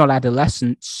 it's not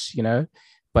adolescence,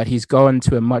 but he's gone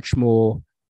to a much more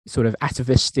sort of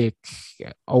atavistic,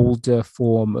 older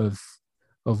form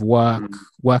of work,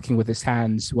 working with his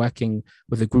hands, working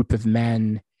with a group of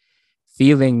men,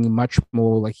 feeling much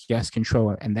more like he has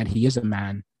control and that he is a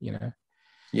man,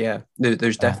 Yeah,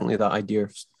 there's definitely that idea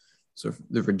of sort of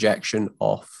the rejection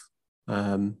of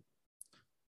the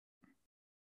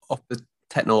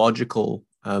technological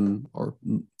or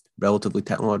relatively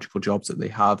technological jobs that they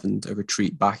have, and a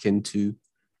retreat back into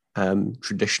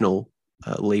traditional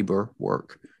labor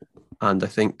work. And I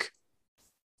think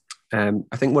one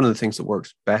of the things that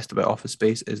works best about Office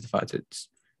Space is the fact that it's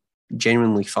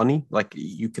genuinely funny. Like,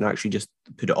 you can actually just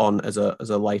put it on as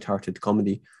a lighthearted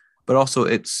comedy, but also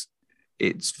it's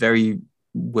very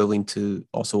willing to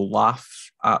also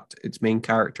laugh at its main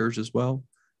characters as well,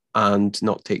 and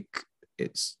not take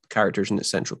its characters and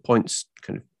its central points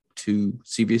kind of too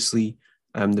seriously.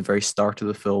 The very start of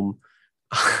the film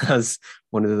has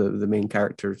one of the main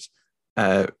characters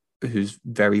who's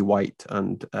very white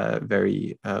and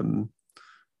very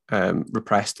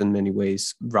repressed in many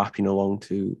ways, rapping along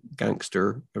to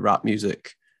gangster rap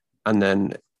music, and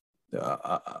then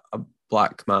a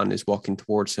black man is walking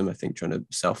towards him, I think trying to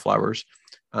sell flowers,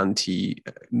 and he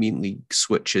immediately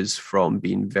switches from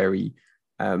being very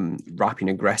rapping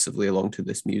aggressively along to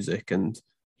this music, and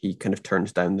he kind of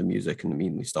turns down the music and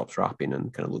immediately stops rapping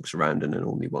and kind of looks around, and then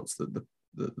only once the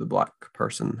black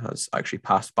person has actually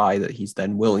passed by that he's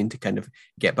then willing to kind of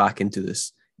get back into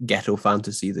this ghetto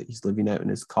fantasy that he's living out in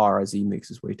his car as he makes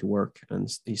his way to work, and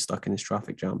he's stuck in his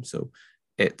traffic jam. So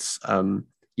it's I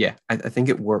think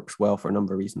it works well for a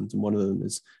number of reasons, and one of them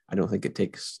is I don't think it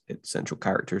takes its central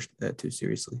characters too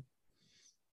seriously.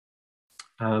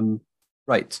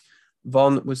 Right,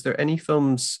 Vaughn, was there any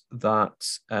films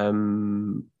that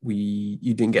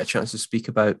you didn't get a chance to speak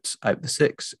about out the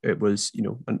six? It was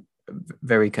a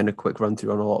very kind of quick run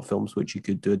through on a lot of films which you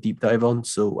could do a deep dive on.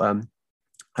 So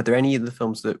are there any of the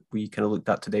films that we kind of looked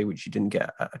at today which you didn't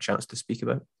get a chance to speak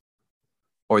about,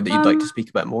 or that you'd like to speak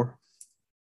about more?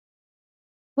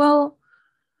 Well,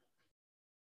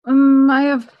 I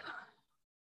have,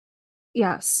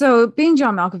 so Being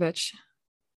John Malkovich,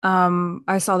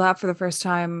 I saw that for the first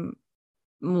time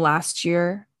last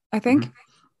year, I think. Mm-hmm.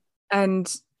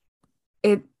 And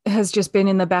it has just been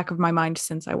in the back of my mind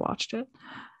since I watched it.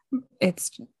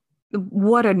 It's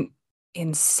what an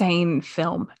insane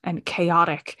film, and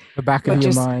chaotic. The back of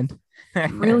your mind.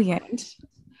 Brilliant.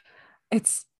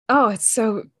 It's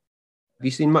so. Have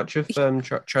you seen much of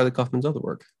Charlie Kaufman's other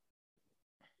work?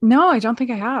 No, I don't think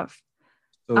I have.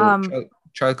 So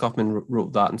Charlie Kaufman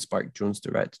wrote that, and Spike Jonze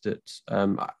directed it.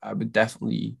 I would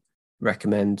definitely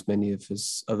recommend many of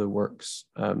his other works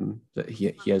that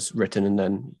he has written, and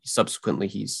then subsequently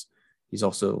he's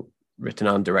also written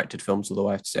and directed films, although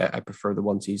I have to say I prefer the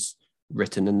ones he's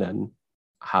written and then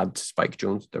had Spike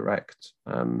Jonze direct.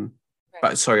 Right.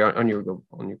 But sorry, on your go.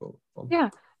 Yeah,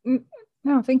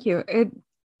 no, thank you.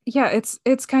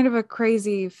 It's kind of a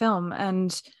crazy film,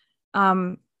 and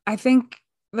I think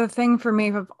the thing for me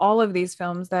of all of these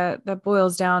films that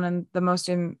boils down, and the most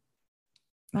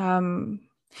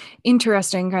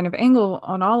interesting kind of angle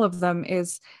on all of them,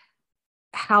 is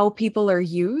how people are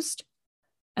used,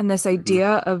 and this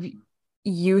idea of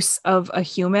use of a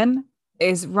human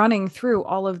is running through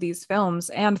all of these films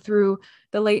and through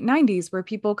the late 90s, where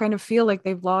people kind of feel like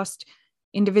they've lost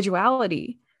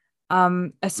individuality,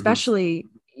 especially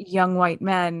young white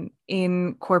men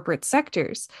in corporate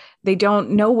sectors. They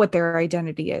don't know what their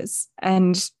identity is.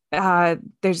 And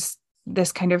there's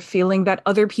this kind of feeling that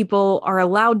other people are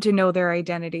allowed to know their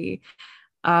identity,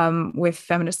 with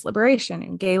feminist liberation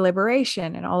and gay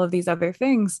liberation and all of these other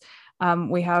things.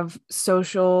 We have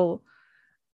social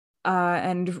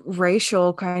and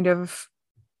racial kind of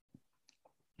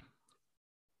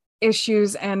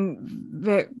issues and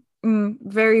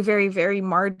very, very, very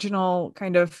marginal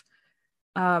kind of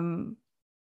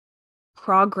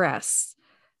progress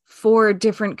for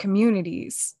different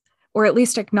communities, or at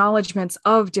least acknowledgements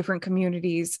of different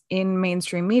communities in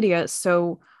mainstream media.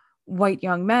 So white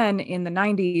young men in the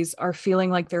 90s are feeling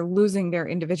like they're losing their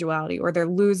individuality, or they're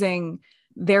losing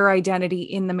their identity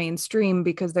in the mainstream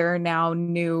because there are now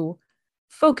new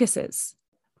focuses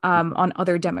on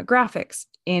other demographics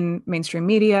in mainstream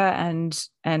media and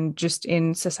just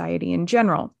in society in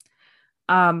general.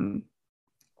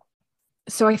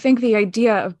 So I think the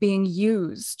idea of being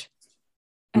used,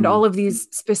 and all of these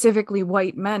specifically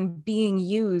white men being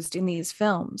used in these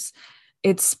films,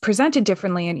 it's presented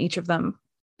differently in each of them,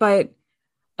 but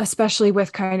especially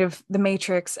with kind of The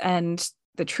Matrix and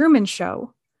The Truman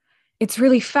Show, it's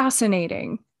really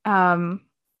fascinating, the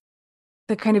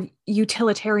kind of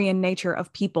utilitarian nature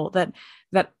of people that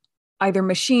either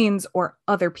machines or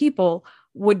other people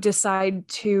would decide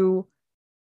to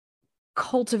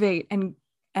cultivate and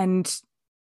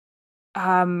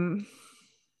kind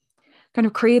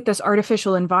of create this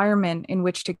artificial environment in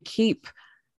which to keep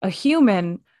a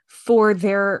human for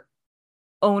their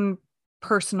own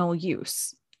personal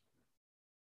use.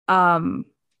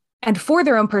 And for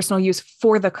their own personal use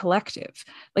for the collective.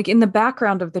 Like in the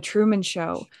background of The Truman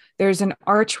Show, there's an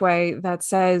archway that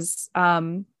says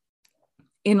in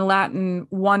Latin,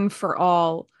 one for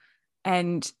all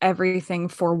and everything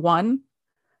for one.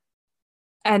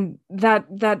 And that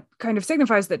kind of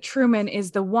signifies that Truman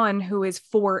is the one who is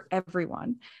for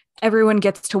everyone. Everyone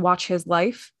gets to watch his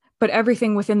life, but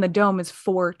everything within the dome is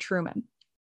for Truman.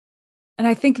 And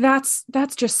I think that's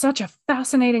just such a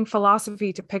fascinating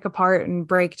philosophy to pick apart and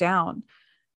break down.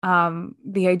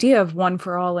 The idea of one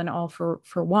for all and all for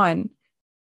one,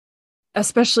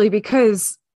 especially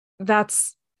because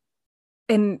that's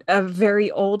in a very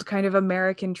old kind of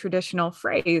American traditional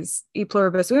phrase, e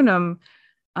pluribus unum,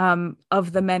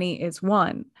 of the many is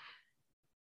one.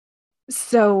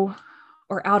 So,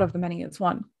 or out of the many is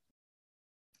one.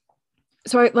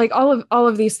 So all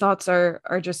of these thoughts are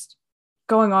just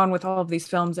going on with all of these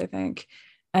films, I think.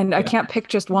 And I can't pick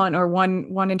just one or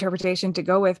one interpretation to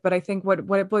go with, but I think what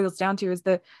it boils down to is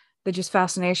the just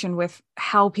fascination with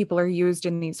how people are used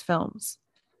in these films.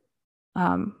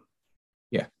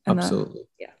 Yeah, absolutely.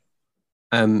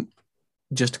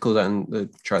 Just to close down the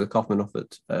Charlie Kaufman of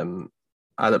it,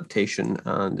 Adaptation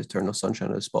and Eternal Sunshine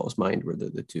of the Spotless Mind were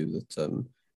the two that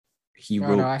he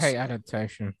wrote. No, I hate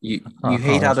Adaptation. You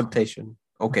hate Adaptation?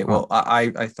 Okay, well,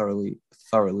 I thoroughly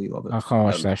love it. I can't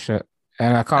watch that shit.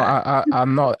 And I can't.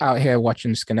 I'm not out here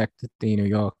watching Schenectady, New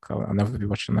York. I'll never be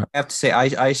watching that. I have to say,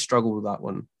 I struggle with that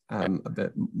one a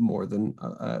bit more than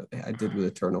I did with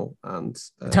Eternal and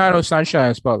Eternal Sunshine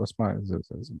and Spotless Mind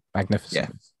is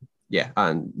magnificent. Yeah,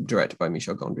 and directed by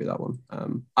Michel Gondry. That one.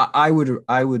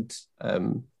 I would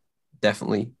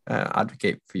definitely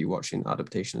advocate for you watching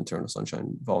Adaptation, Eternal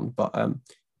Sunshine, Vaughn. But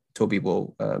Toby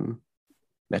will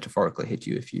metaphorically hit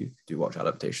you if you do watch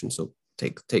Adaptation. So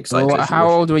take sides. Well, how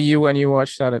old were you when you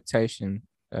watched Adaptation?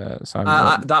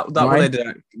 Simon? That one I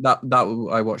did. That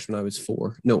I watched when I was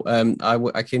 4. No,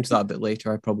 I came to that a bit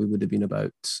later. I probably would have been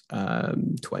about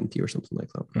 20 or something like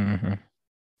that.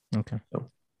 Mm-hmm. Okay.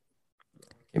 So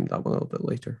came to that one a little bit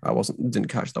later. Didn't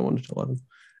catch that one until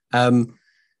 11.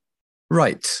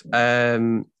 Right.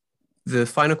 The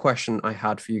final question I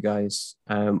had for you guys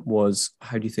was,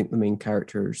 how do you think the main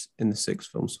characters in the 6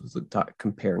 films was looked at,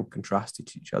 compare and contrasted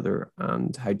to each other,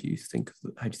 and how do you think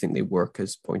they work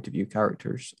as point of view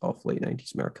characters of late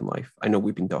 90s American life? I know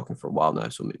we've been talking for a while now,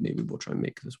 so maybe we'll try and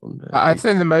make this one. I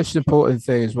think the most important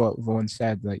thing is what Vaughn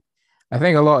said. Like, I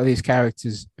think a lot of these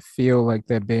characters feel like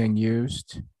they're being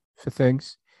used for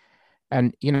things,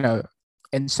 and in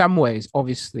some ways,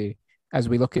 obviously, as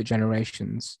we look at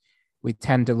generations, we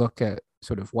tend to look at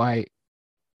sort of white,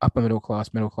 upper middle class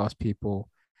people.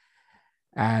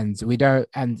 And we don't,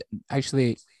 and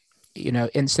actually,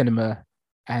 in cinema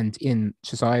and in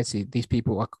society, these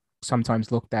people are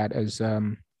sometimes looked at as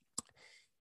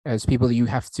people that you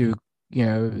have to,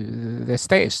 they're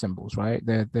status symbols, right?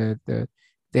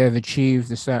 They've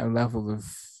achieved a certain level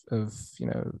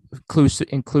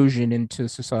inclusion into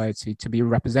society, to be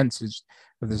representatives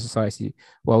of the society.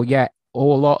 Well, yet a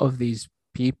lot of these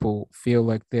people feel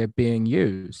like they're being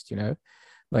used,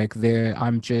 like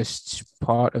I'm just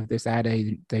part of this ad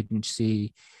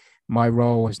agency. My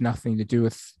role has nothing to do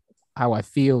with how I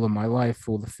feel in my life,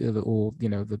 or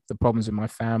the problems in my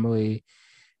family.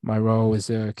 My role as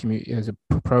a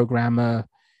programmer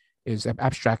is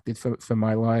abstracted for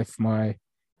my life. My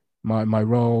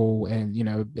role,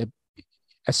 and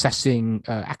assessing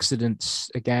accidents,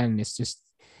 again, it's just,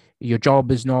 your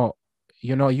job is not,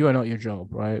 you are not your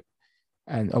job, right?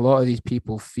 And a lot of these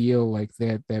people feel like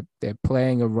they're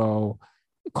playing a role.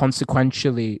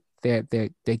 Consequentially, they're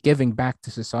giving back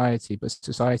to society, but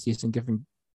society isn't giving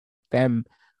them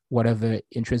whatever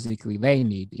intrinsically they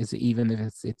need. Is it, even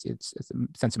if it's a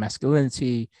sense of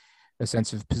masculinity, a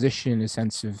sense of position, a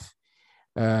sense of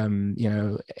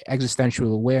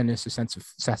existential awareness, a sense of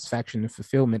satisfaction and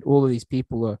fulfillment. All of these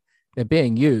people they're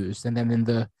being used. And then in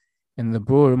the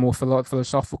broader, more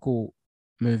philosophical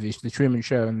movies, The Truman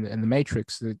Show and The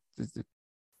Matrix,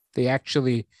 they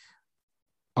actually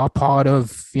are part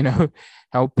of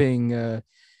helping a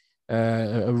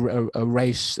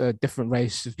race, a different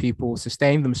race of people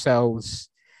sustain themselves,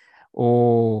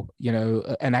 or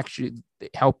and actually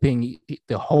helping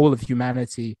the whole of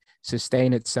humanity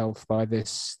sustain itself by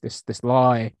this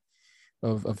lie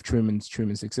of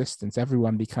Truman's existence.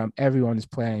 Everyone is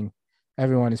playing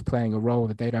a role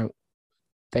that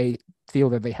they feel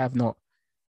that they have not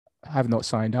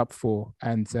signed up for.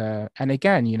 And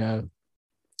again,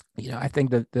 I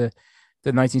think that the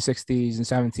 1960s and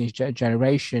 70s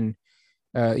generation,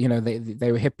 they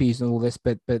were hippies and all this,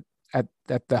 but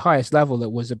at the highest level,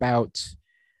 it was about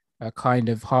a kind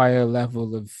of higher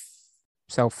level of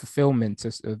self-fulfillment,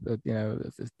 of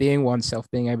being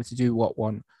oneself, being able to do what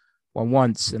one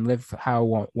wants and live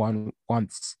how one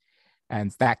wants.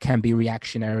 And that can be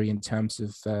reactionary in terms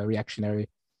of reactionary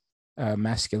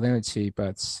masculinity.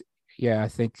 But yeah, I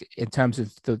think in terms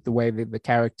of the way that the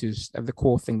characters, the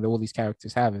core thing that all these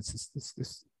characters have, it's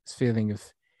this feeling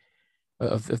of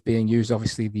being used.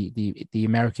 Obviously, the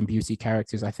American Beauty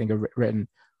characters, I think, are written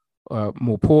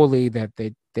more poorly. That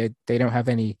they don't have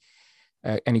any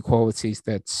qualities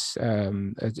that's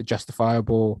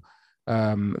justifiable.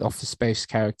 Office Space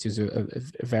characters are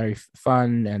very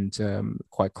fun and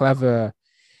quite clever,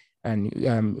 and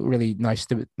really nice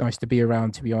to be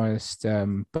around, to be honest.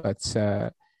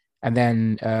 And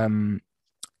then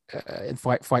in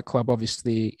Fight Club,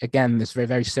 obviously, again, this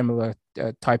very similar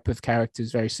type of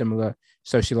characters, very similar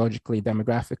sociologically,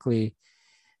 demographically.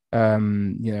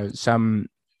 Some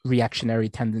reactionary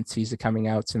tendencies are coming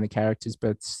out in the characters,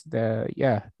 but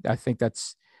I think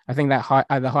that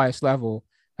at the highest level,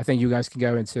 I think you guys can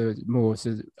go into more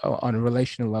on a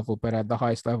relational level, but at the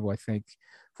highest level, I think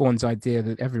Vaughn's idea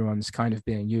that everyone's kind of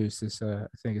being used is, I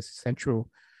think, is central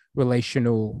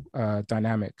relational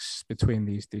dynamics between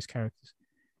these characters.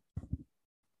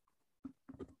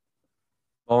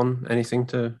 Vaughn, anything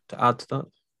to add to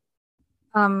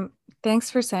that? Thanks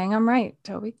for saying I'm right,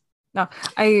 Toby. No,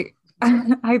 I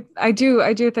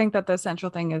do think that the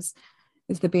central thing is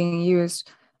the being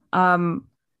used.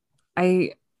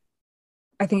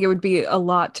 I think it would be a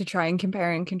lot to try and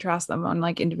compare and contrast them on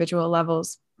like individual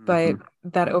levels, but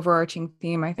that overarching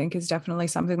theme, I think, is definitely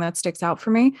something that sticks out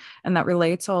for me and that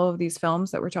relates all of these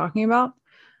films that we're talking about.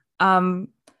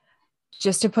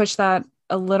 Just to push that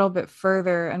a little bit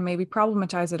further and maybe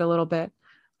problematize it a little bit,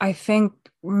 I think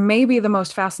maybe the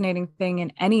most fascinating thing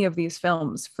in any of these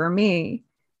films for me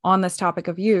on this topic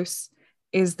of use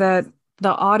is that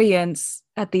the audience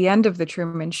at the end of the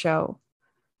Truman Show,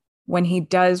 when he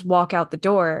does walk out the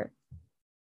door,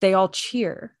 they all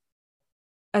cheer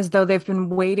as though they've been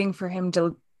waiting for him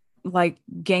to like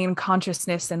gain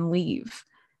consciousness and leave,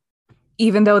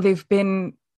 even though they've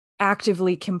been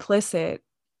actively complicit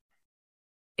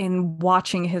in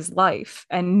watching his life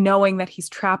and knowing that he's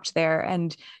trapped there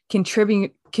and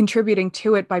contributing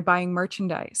to it by buying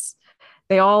merchandise.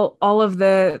 They all of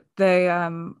the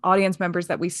audience members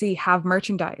that we see have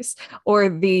merchandise, or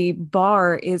the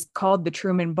bar is called the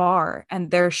Truman Bar and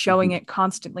they're showing it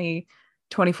constantly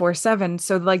 24/7.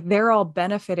 So like they're all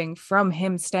benefiting from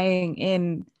him staying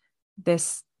in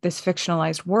this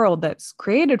fictionalized world that's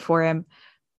created for him,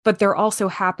 but they're also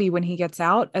happy when he gets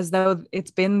out, as though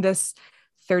it's been this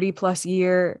 30+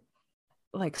 year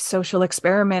like social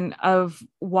experiment of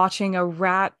watching a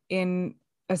rat in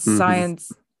a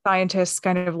scientist's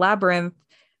kind of labyrinth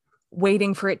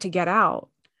waiting for it to get out.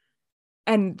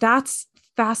 And that's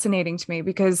fascinating to me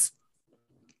because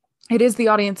it is the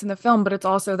audience in the film, but it's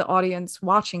also the audience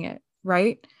watching it,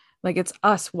 right? Like it's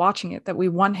us watching it that we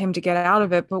want him to get out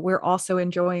of it, but we're also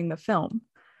enjoying the film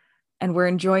and we're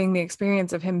enjoying the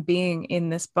experience of him being in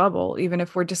this bubble, even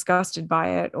if we're disgusted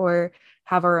by it or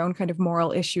have our own kind of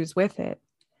moral issues with it.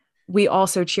 We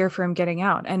also cheer for him getting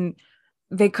out. And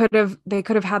they could have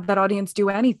had that audience do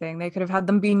anything. They could have had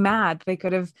them be mad. They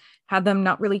could have had them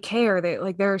not really care.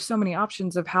 There are so many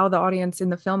options of how the audience in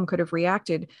the film could have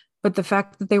reacted. But the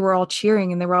fact that they were all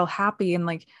cheering and they were all happy and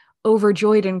like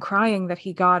overjoyed and crying that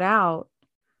he got out,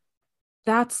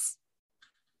 that's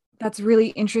really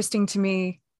interesting to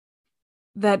me,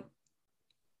 that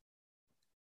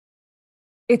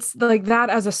it's like that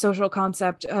as a social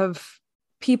concept of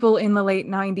people in the late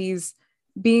 90s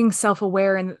being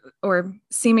self-aware and or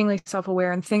seemingly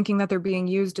self-aware and thinking that they're being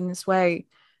used in this way.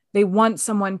 They want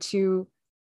someone to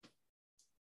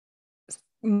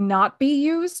not be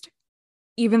used,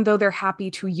 even though they're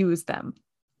happy to use them.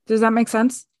 Does that make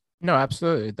sense? No,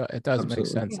 absolutely. It does make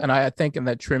sense. Yeah. And I think in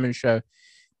that Truman Show,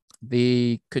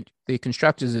 the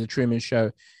constructors of the Truman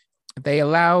Show, they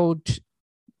allowed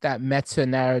that meta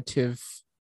narrative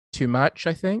too much.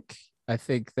 I think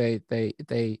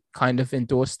they kind of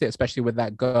endorsed it, especially with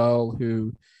that girl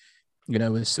who,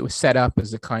 was set up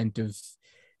as a kind of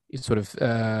sort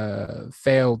of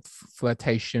failed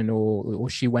flirtation, or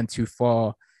she went too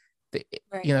far.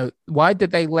 Right. Why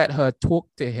did they let her talk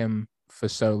to him for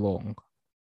so long?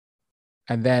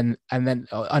 And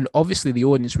obviously the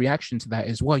audience reaction to that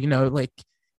is, well, like,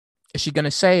 is she going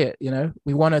to say it?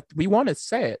 We want to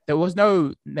say it. There was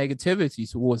no negativity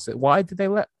towards it. Why did they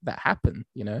let that happen?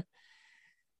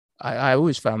 I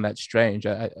always found that strange.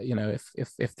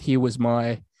 If he was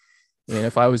my,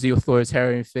 if I was the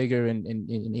authoritarian figure and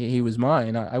he was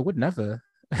mine, I would never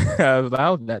have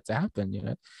allowed that to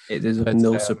happen. It is of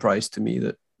no surprise to me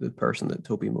that the person that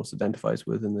Toby most identifies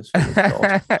with in this film is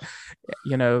God.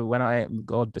 When I am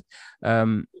God,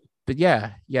 but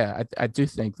yeah, I do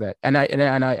think that, and I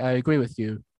agree with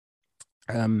you.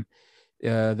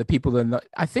 The people are not.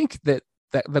 I think that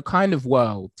the kind of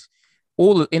world,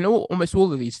 almost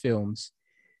all of these films,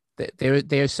 that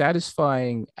they're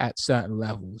satisfying at certain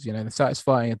levels. They're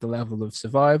satisfying at the level of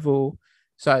survival,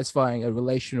 satisfying a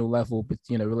relational level, but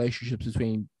relationships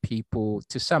between people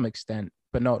to some extent,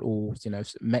 but not all.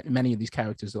 Many of these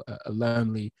characters are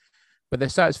lonely, but they're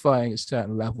satisfying at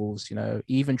certain levels.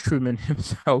 Even Truman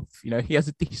himself, he has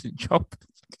a decent job,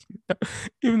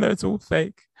 even though it's all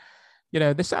fake.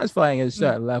 They're satisfying at a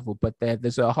certain level, but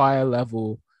there's a higher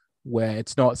level where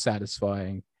it's not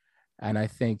satisfying. And I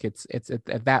think it's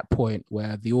at that point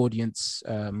where the audience,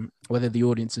 whether the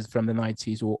audience is from the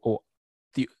 90s or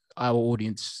our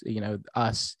audience,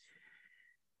 us,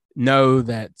 know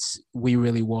that we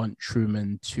really want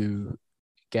Truman to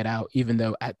get out, even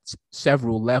though at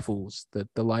several levels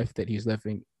the life that he's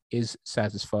living is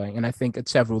satisfying. And I think at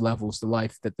several levels, the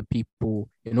life that the people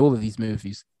in all of these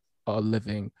movies are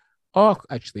living are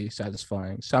actually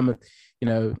satisfying. Some,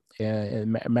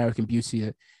 American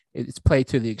Beauty, it's played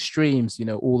to the extremes,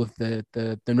 all of the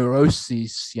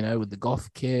neuroses, with the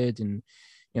goth kid, and,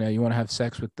 you want to have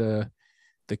sex with the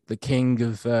king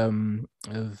of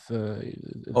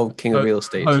king of real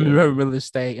estate, real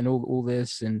estate, and all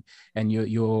this, and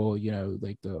you're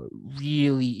like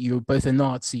you're both a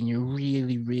Nazi and you're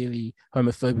really, really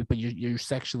homophobic, but you're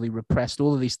sexually repressed.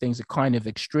 All of these things are kind of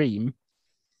extreme.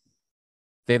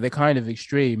 They're kind of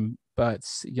extreme, but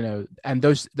and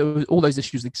those all those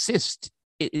issues exist.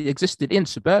 It existed in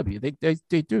suburbia.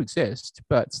 They do exist,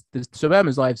 but the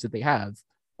suburban lives that they have,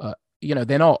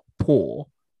 they're not poor.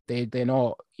 They're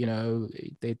not,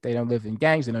 they don't live in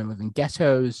gangs. They don't live in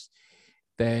ghettos.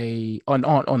 They aren't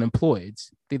unemployed.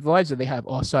 The lives that they have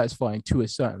are satisfying to a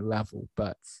certain level,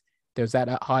 but there's that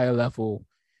higher level,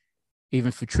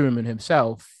 even for Truman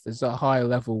himself, there's a higher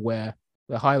level where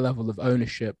the high level of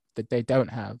ownership that they don't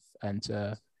have. And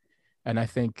I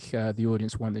think the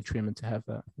audience wanted Truman to have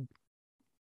that.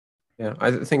 Yeah,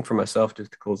 I think for myself,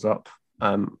 just to close up,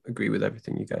 agree with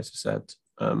everything you guys have said.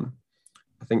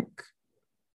 I think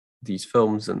these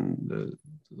films in the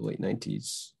late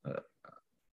 90s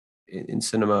in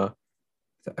cinema,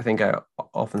 I think I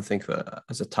often think of it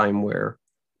as a time where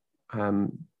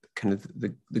kind of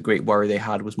the great worry they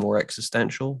had was more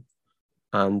existential,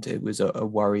 and it was a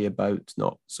worry about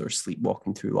not sort of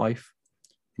sleepwalking through life.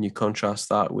 And you contrast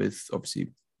that with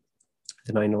obviously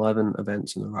the 9/11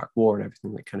 events and the Iraq War and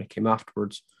everything that kind of came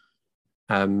afterwards.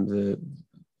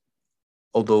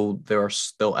 Although there are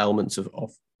still elements of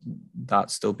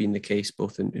that still being the case,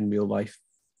 both in real life,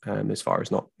 as far as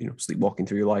not sleepwalking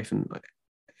through your life and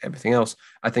everything else,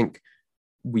 I think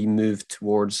we move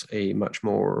towards a much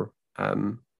more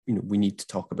we need to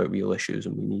talk about real issues,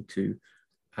 and we need to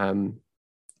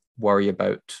worry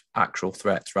about actual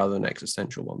threats rather than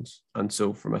existential ones. And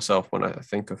so for myself, when I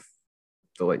think of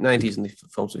the late 90s and the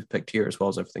films we've picked here, as well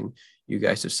as everything you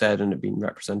guys have said and it being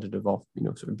representative of,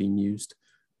 sort of being used,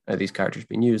 these characters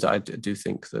being used, I do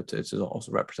think that it is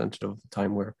also representative of the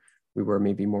time where we were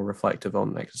maybe more reflective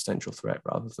on existential threat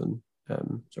rather than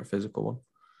sort of physical one.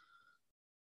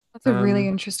 That's a really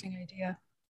interesting idea.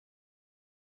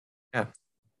 Yeah,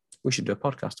 we should do a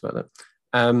podcast about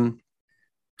that.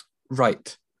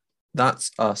 Right,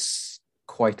 that's us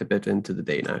quite a bit into the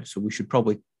day now, so we should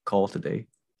probably call it a day.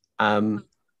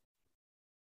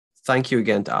 Thank you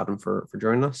again to Adam for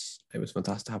joining us. It was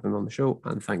fantastic to have him on the show,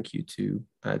 and thank you to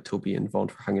Toby and Vaughn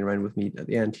for hanging around with me at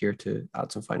the end here to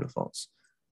add some final thoughts.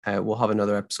 We'll have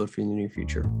another episode for you in the near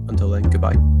future. Until then,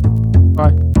 goodbye.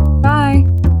 Bye. Bye.